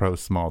why I'm pro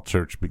small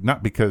church,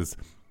 not because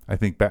I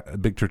think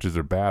big churches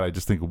are bad. I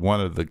just think one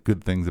of the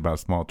good things about a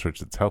small church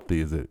that's healthy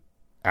is it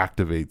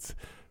activates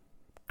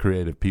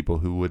creative people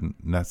who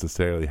wouldn't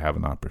necessarily have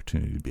an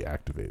opportunity to be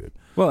activated.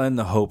 Well, and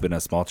the hope in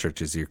a small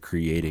church is you're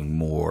creating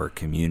more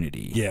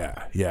community.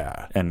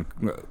 Yeah. And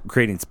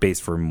creating space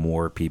for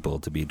more people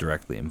to be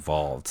directly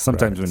involved.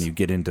 Sometimes when you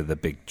get into the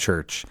big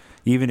church,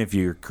 even if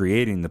you're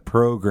creating the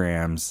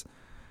programs,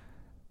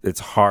 it's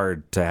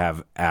hard to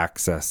have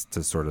access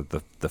to sort of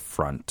the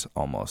front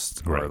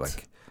almost. Right. Or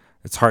like,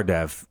 it's hard to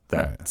have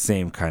that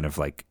same kind of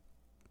like,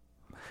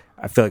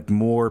 I feel like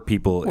more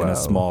people in a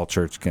small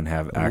church can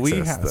have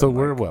access.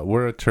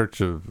 We're a church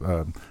of,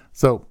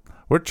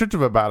 we're a church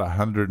of about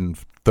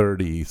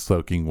 130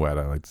 soaking wet,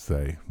 I like to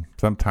say.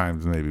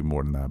 Sometimes maybe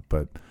more than that,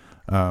 but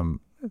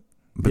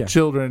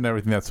children and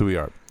everything, that's who we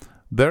are.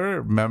 There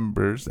are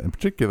members, in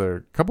particular,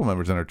 a couple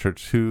members in our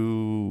church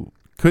who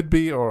could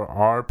be or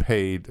are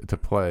paid to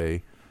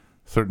play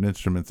certain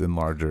instruments in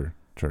larger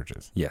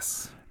churches.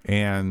 Yes.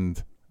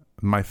 And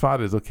my thought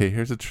is, okay,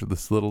 here's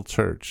this little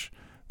church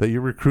that you're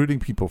recruiting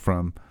people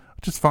from,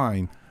 which is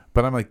fine.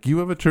 But I'm like, you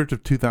have a church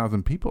of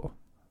 2,000 people.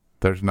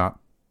 There's not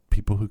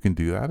people who can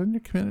do that in your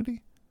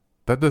community?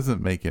 That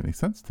doesn't make any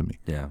sense to me.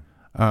 Yeah.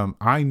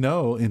 I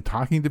know in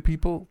talking to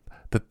people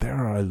that there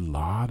are a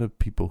lot of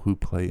people who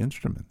play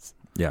instruments.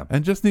 Yeah.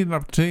 And just need an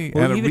opportunity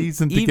and a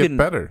reason to get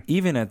better.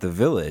 Even at the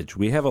Village,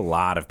 we have a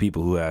lot of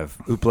people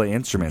who play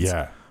instruments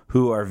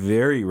who are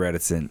very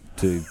reticent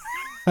to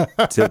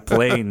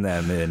playing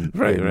them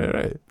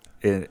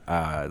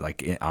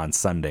on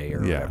Sunday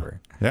or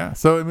whatever. Yeah.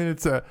 So I mean,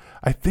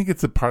 I think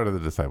it's a part of the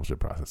discipleship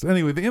process.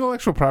 Anyway, the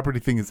intellectual property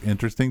thing is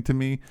interesting to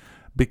me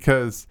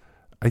because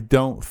I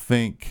don't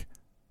think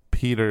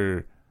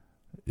Peter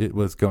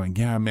was going,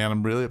 yeah, man,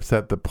 I'm really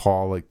upset that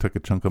Paul took a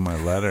chunk of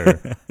my letter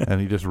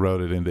and he just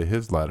wrote it into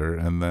his letter.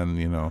 And then,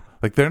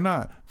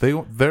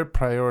 their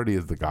priority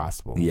is the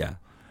gospel. Yeah.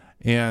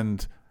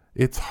 And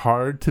it's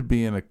hard to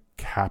be in a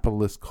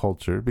capitalist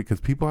culture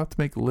because people have to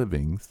make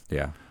livings.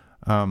 Yeah.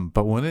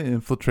 But when it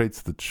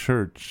infiltrates the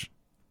church,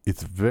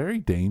 it's very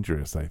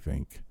dangerous, I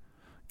think,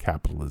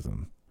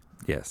 capitalism.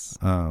 Yes.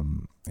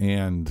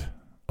 And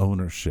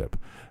ownership.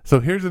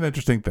 So here's an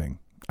interesting thing.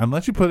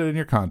 Unless you put it in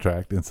your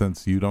contract, and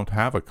since you don't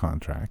have a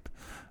contract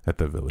at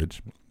the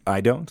Village.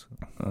 I don't?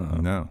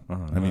 No.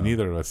 I mean,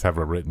 neither of us have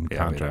a written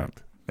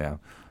contract. Yeah.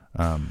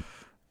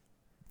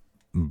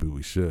 But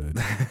we should.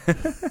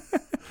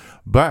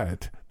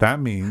 But that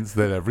means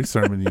that every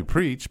sermon you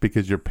preach,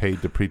 because you're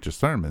paid to preach a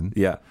sermon,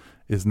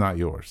 is not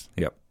yours.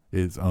 Yep.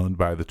 Is owned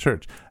by the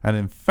church. And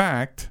in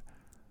fact,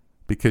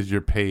 because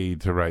you're paid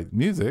to write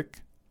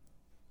music,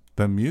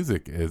 the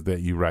music is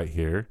that you write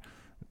here,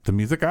 the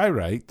music I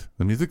write,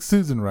 the music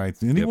Susan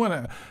writes, any one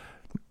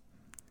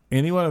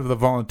of the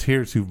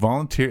volunteers who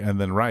volunteer and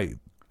then write,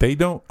 they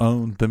don't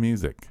own the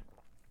music,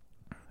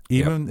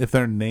 even if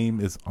their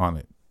name is on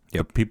it.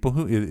 Yep. The people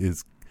who it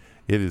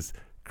is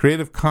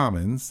Creative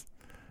Commons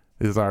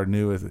is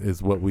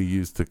is what we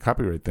use to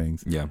copyright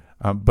things. Yeah.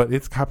 But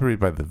it's copyrighted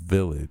by the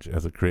Village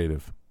as a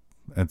creative,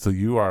 and so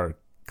you are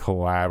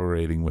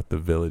collaborating with the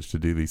Village to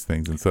do these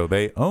things, and so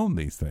they own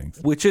these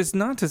things. Which is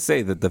not to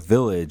say that the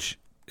Village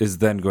is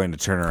then going to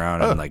turn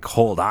around and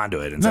hold on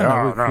to it and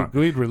say,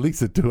 we'd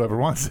release it to whoever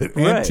wants it,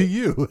 and to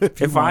you.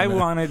 If I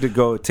wanted to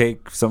go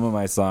take some of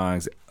my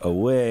songs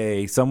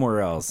away somewhere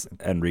else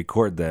and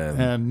record them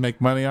and make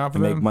money off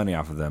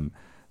of them,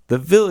 the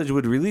Village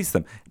would release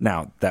them.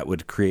 Now, that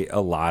would create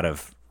a lot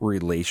of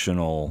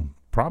relational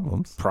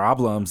problems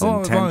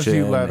and tension. As long as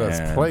you let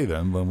us play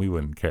them, then we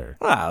wouldn't care.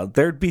 Well,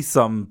 there'd be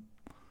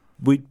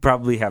we'd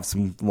probably have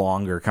some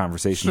longer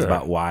conversations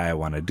about why I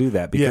want to do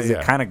that, because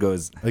it kind of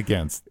goes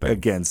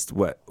against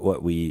what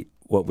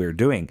we're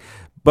doing.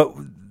 But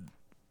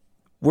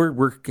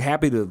we're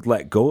happy to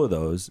let go of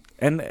those,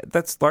 and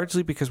that's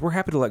largely because we're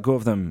happy to let go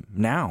of them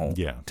now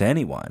to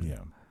anyone.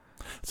 Yeah.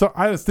 So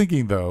I was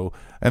thinking, though,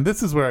 and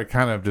this is where I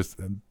kind of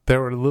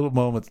there were little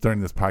moments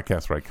during this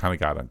podcast where I kind of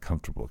got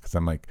uncomfortable, because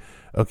I'm like,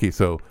 okay,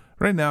 so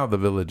right now the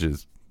Village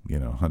is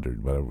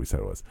 100, whatever we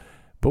said it was,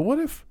 but what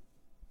if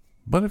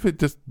it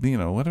just,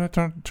 what if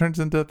it turns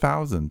into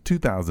 1,000,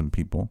 2,000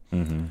 people?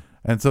 Mm-hmm.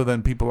 And so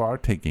then people are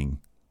taking,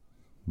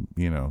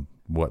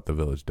 what the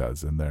Village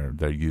does, and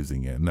they're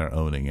using it and they're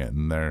owning it,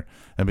 and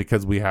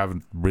because we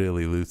have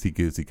really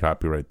loosey-goosey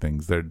copyright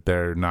things,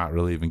 they're not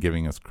really even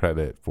giving us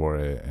credit for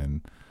it,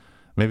 and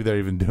maybe they're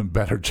even doing a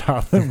better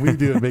job than we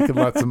do and making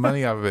lots of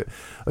money off of it.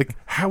 Like,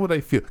 how would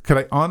I feel? Could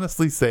I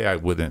honestly say I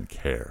wouldn't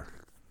care?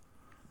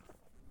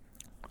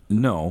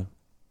 No.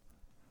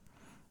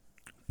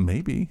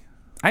 Maybe.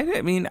 I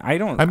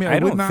don't I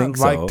would not think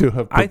like so. to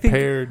have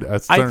prepared a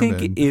sermon. I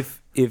think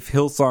if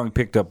Hillsong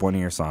picked up one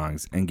of your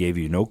songs and gave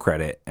you no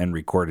credit and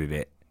recorded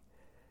it,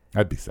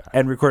 I'd be sad.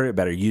 And recorded it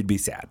better, you'd be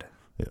sad.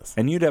 Yes.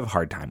 And you'd have a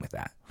hard time with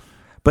that.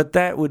 But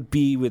that would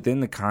be within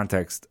the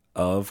context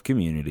of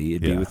community.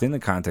 It'd be within the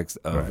context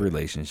of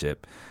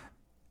relationship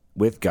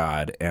with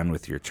God and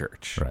with your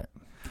church. Right.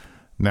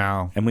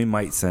 Now, and we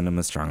might send them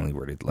a strongly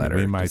worded letter.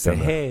 We might say,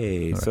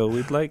 "Hey, so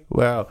we'd like."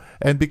 Well,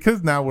 and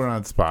because now we're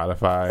on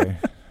Spotify,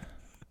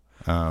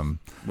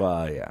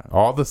 Well, yeah.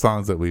 All the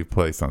songs that we've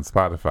placed on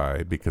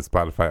Spotify, because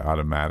Spotify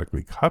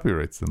automatically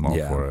copyrights them all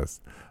for us,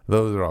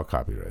 those are all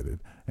copyrighted.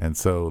 And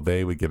so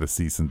they would get a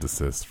cease and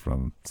desist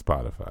from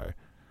Spotify.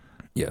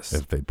 Yes.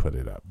 If they put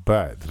it up.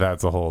 But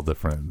that's a whole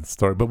different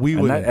story. But we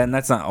would. And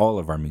that's not all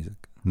of our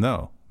music.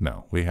 No.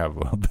 We have.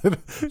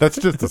 That's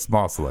just a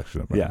small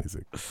selection of our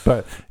music.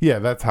 But yeah,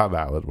 that's how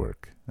that would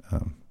work.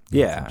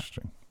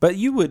 Interesting. But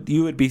you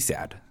would be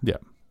sad. Yeah.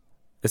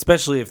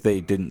 Especially if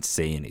they didn't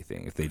say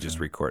anything, if they just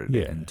recorded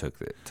it and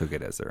took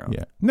it as their own.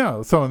 Yeah.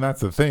 No, so and that's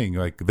the thing.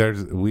 Like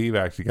we've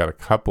actually got a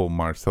couple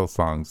Mars Hill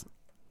songs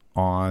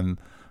on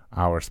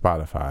our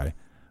Spotify,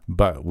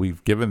 but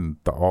we've given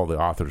all the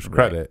authors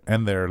credit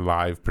and they're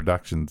live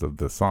productions of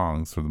the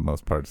songs for the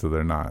most part, so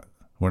we're not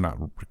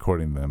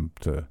recording them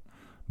to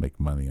make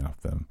money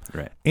off them.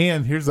 Right.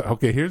 And here's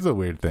a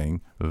weird thing.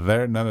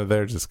 None of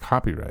theirs is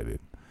copyrighted.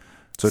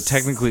 So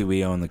technically,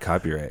 we own the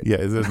copyright. Yeah,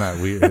 isn't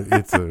that weird?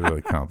 It's a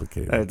really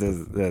complicated.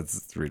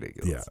 That's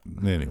ridiculous.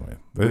 Yeah. Anyway,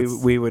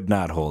 we would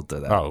not hold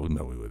to that. Oh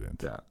no, we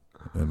wouldn't. Yeah.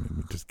 I mean,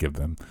 we just give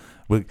them.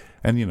 We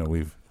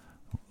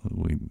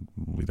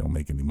don't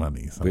make any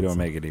money. So we don't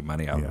make any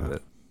money out of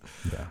it.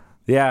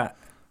 Yeah.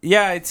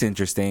 It's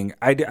interesting.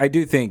 I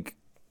do think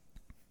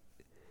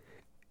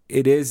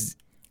it is.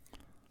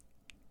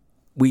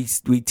 We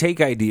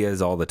take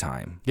ideas all the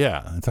time.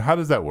 Yeah. And so how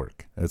does that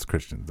work as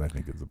Christians? I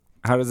think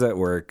how does that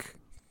work?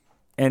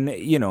 And,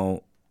 I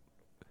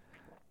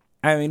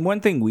mean, one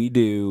thing we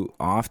do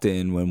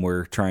often when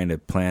we're trying to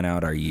plan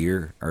out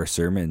our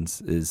sermons,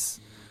 is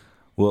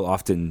we'll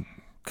often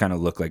kind of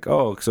look like,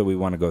 so we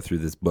want to go through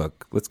this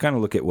book. Let's kind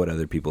of look at what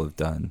other people have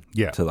done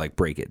to like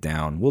break it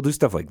down. We'll do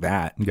stuff like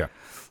that. Yeah.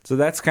 So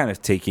that's kind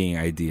of taking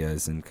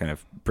ideas and kind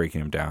of breaking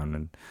them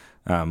down.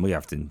 And we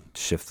often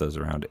shift those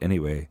around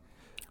anyway.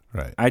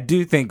 Right. I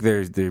do think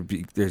there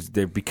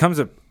becomes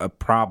a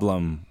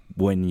problem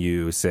when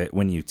you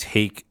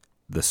take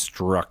the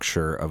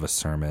structure of a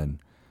sermon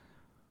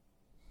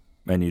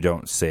and you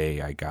don't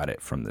say, I got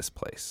it from this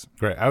place.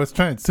 Right.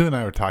 Sue and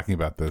I were talking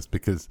about this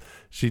because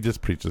she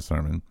just preached a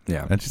sermon.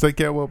 Yeah. And she's like,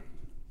 yeah, well,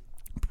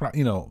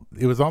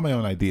 it was all my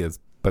own ideas,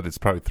 but it's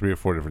probably 3 or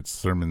 4 different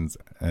sermons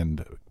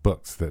and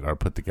books that are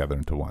put together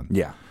into one.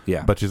 Yeah.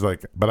 Yeah. But she's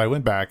like, but I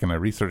went back and I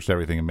researched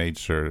everything and made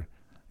sure,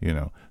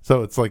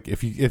 So it's like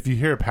if you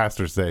hear a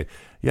pastor say,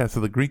 yeah, so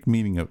the Greek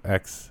meaning of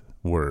X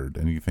word,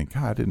 and you think,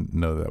 I didn't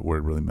know that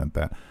word really meant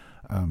that.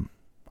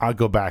 I'll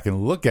go back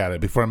and look at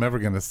it before I'm ever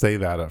going to say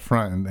that up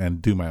front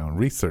and do my own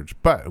research.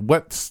 But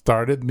what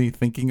started me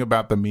thinking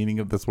about the meaning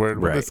of this word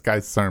was this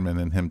guy's sermon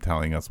and him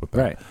telling us what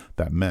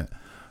that meant.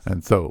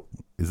 And so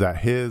is that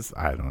his?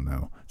 I don't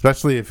know.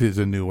 Especially if it's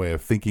a new way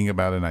of thinking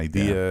about an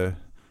idea,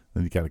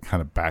 then you got to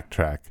kind of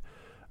backtrack.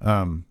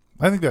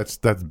 I think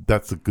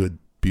that's a good,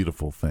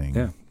 beautiful thing.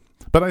 Yeah.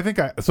 But I think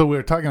so we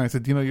were talking, I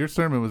said, your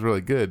sermon was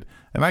really good,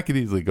 and I could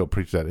easily go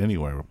preach that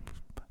anywhere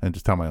and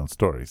just tell my own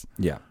stories.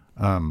 Yeah.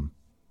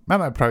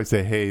 And I'd probably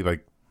say, hey,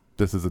 like,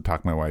 this is a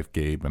talk my wife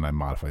gave, and I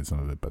modified some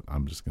of it, but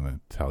I'm just going to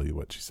tell you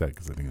what she said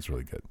because I think it's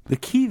really good. The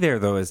key there,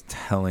 though, is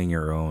telling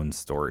your own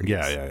stories.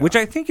 Yeah. Which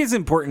I think is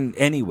important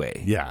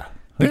anyway. Yeah.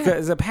 Because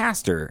as a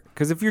pastor,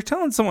 because if you're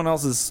telling someone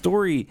else's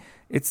story,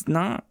 it's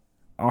not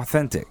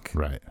authentic.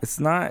 Right. It's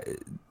not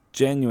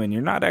genuine.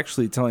 You're not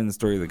actually telling the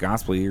story of the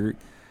gospel.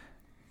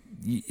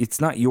 It's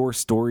not your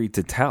story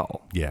to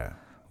tell. Yeah.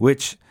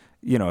 Which,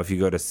 if you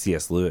go to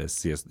C.S.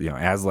 Lewis,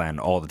 Aslan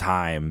all the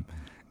time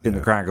in the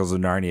Chronicles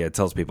of Narnia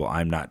tells people,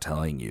 I'm not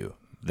telling you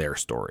their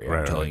story.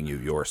 I'm telling you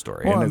your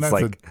story. Well, and it's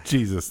that's like a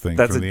Jesus thing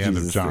that's from a the end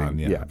of Jesus John.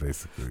 thing. Yeah,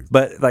 basically.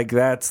 But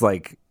that's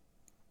like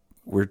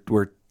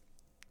we're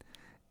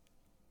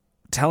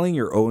telling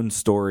your own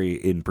story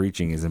in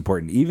preaching is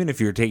important, even if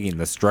you're taking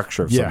the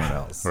structure of someone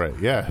else. Right.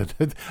 Yeah.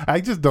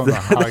 I just don't know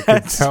how I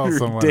could tell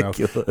someone else.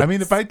 I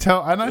mean, if I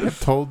tell, and I have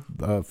told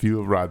a few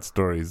of Rod's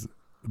stories,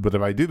 but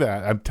if I do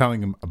that, I'm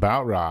telling him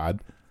about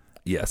Rod.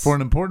 Yes. For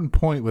an important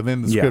point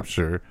within the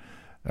scripture.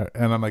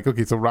 And I'm like,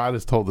 okay, so Rod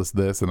has told us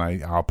this, and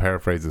I'll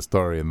paraphrase the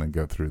story and then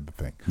go through the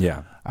thing.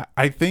 Yeah.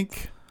 I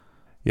think,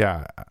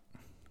 I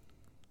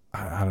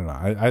don't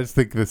know. I just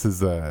think this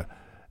is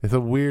it's a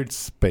weird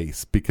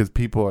space because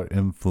people are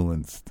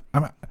influenced.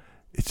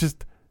 It's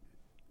just,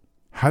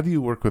 how do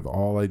you work with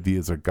all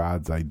ideas or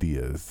God's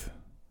ideas,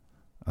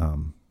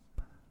 and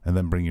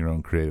then bring your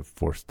own creative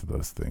force to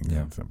those things?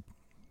 Yeah. So,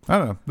 I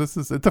don't know.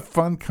 It's a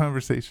fun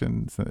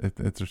conversation. It's an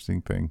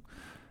interesting thing.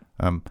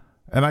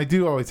 And I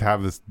do always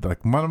have this,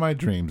 like, one of my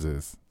dreams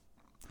is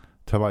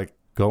to, like,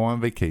 go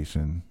on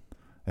vacation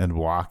and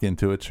walk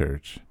into a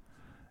church,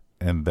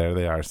 and there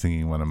they are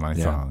singing one of my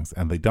songs,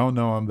 and they don't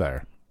know I'm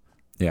there.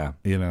 Yeah.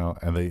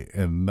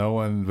 And no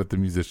one but the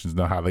musicians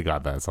know how they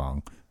got that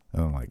song.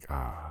 And I'm like,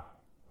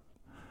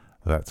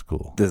 that's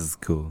cool. This is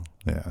cool.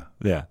 Yeah.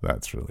 Yeah.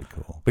 That's really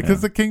cool.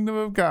 Because the kingdom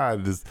of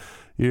God is,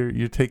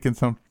 you're taking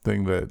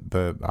something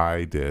that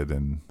I did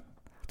and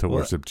to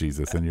worship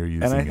Jesus, and you're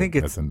using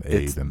it as an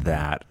aid.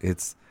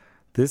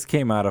 This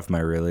came out of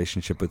my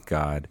relationship with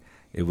God.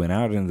 It went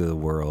out into the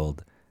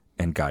world,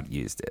 and God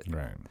used it.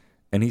 Right.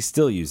 And he's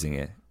still using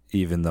it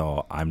even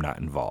though I'm not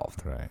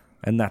involved. Right.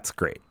 And that's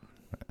great.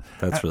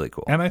 That's really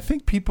cool. And I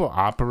think people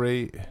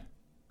operate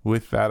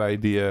with that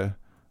idea.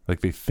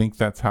 Like they think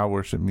that's how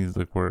worship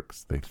music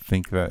works. They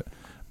think that,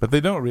 but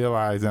they don't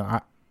realize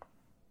that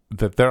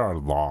there are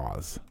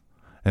laws,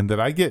 and that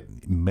I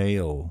get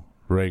mail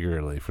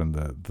regularly from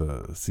the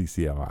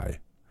CCLI.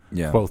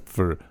 Yeah. Both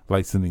for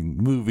licensing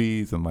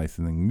movies and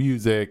licensing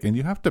music, and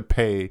you have to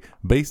pay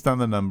based on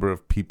the number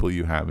of people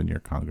you have in your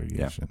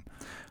congregation.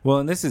 Yeah. Well,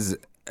 and this is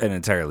an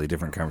entirely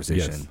different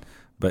conversation. Yes.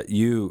 But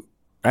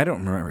I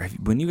don't remember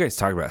when you guys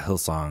talk about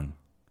Hillsong.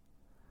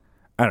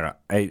 I don't know.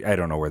 I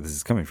don't know where this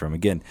is coming from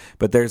again,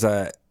 but there's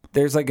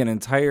like an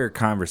entire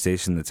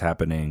conversation that's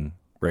happening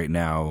right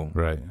now,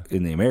 Right.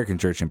 in the American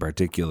church in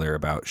particular,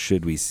 about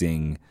should we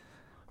sing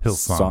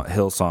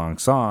Hillsong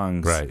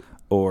songs, Right.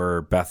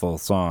 or Bethel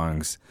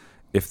songs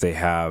if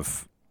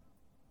there's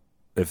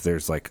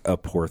like a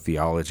poor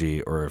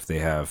theology, or if they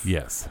have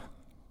Yes.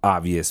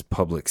 obvious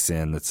public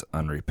sin that's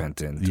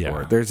unrepentant. Yeah.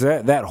 Or there's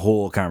that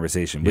whole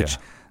conversation, which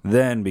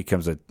then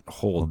becomes a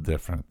whole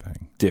Different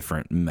thing.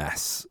 different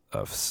mess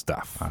of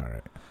stuff. All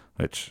right.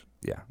 Which,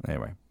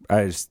 anyway,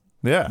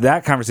 Yeah.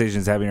 that conversation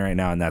is happening right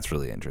now, and that's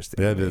really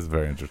interesting. That is a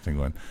very interesting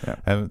one. Yeah.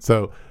 And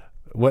so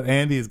what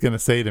Andy is going to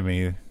say to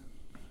me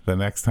the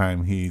next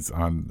time he's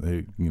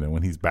on,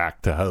 when he's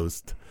back to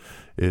host,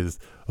 is,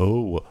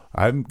 "Oh,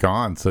 I'm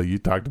gone. So you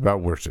talked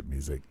about worship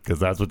music because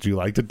that's what you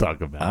like to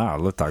talk about."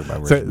 Let's talk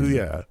about worship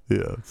music.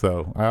 Yeah.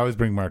 So I always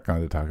bring Mark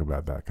on to talk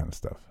about that kind of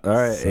stuff. All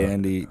right, So,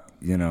 Andy.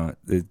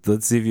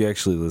 Let's see if you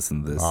actually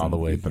listen to this All the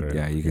and way you can- through.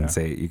 Yeah, you can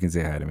say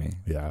hi to me.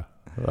 Yeah.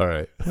 All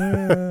right.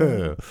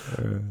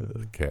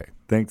 Okay.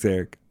 Thanks,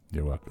 Eric.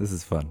 You're welcome. This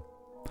is fun.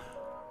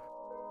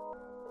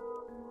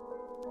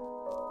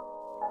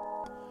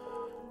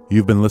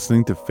 You've been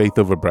listening to Faith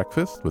Over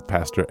Breakfast with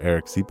Pastor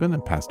Eric Siepen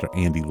and Pastor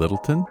Andy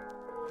Littleton.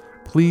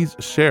 Please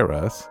share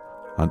us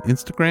on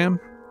Instagram,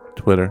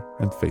 Twitter,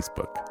 and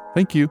Facebook.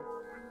 Thank you.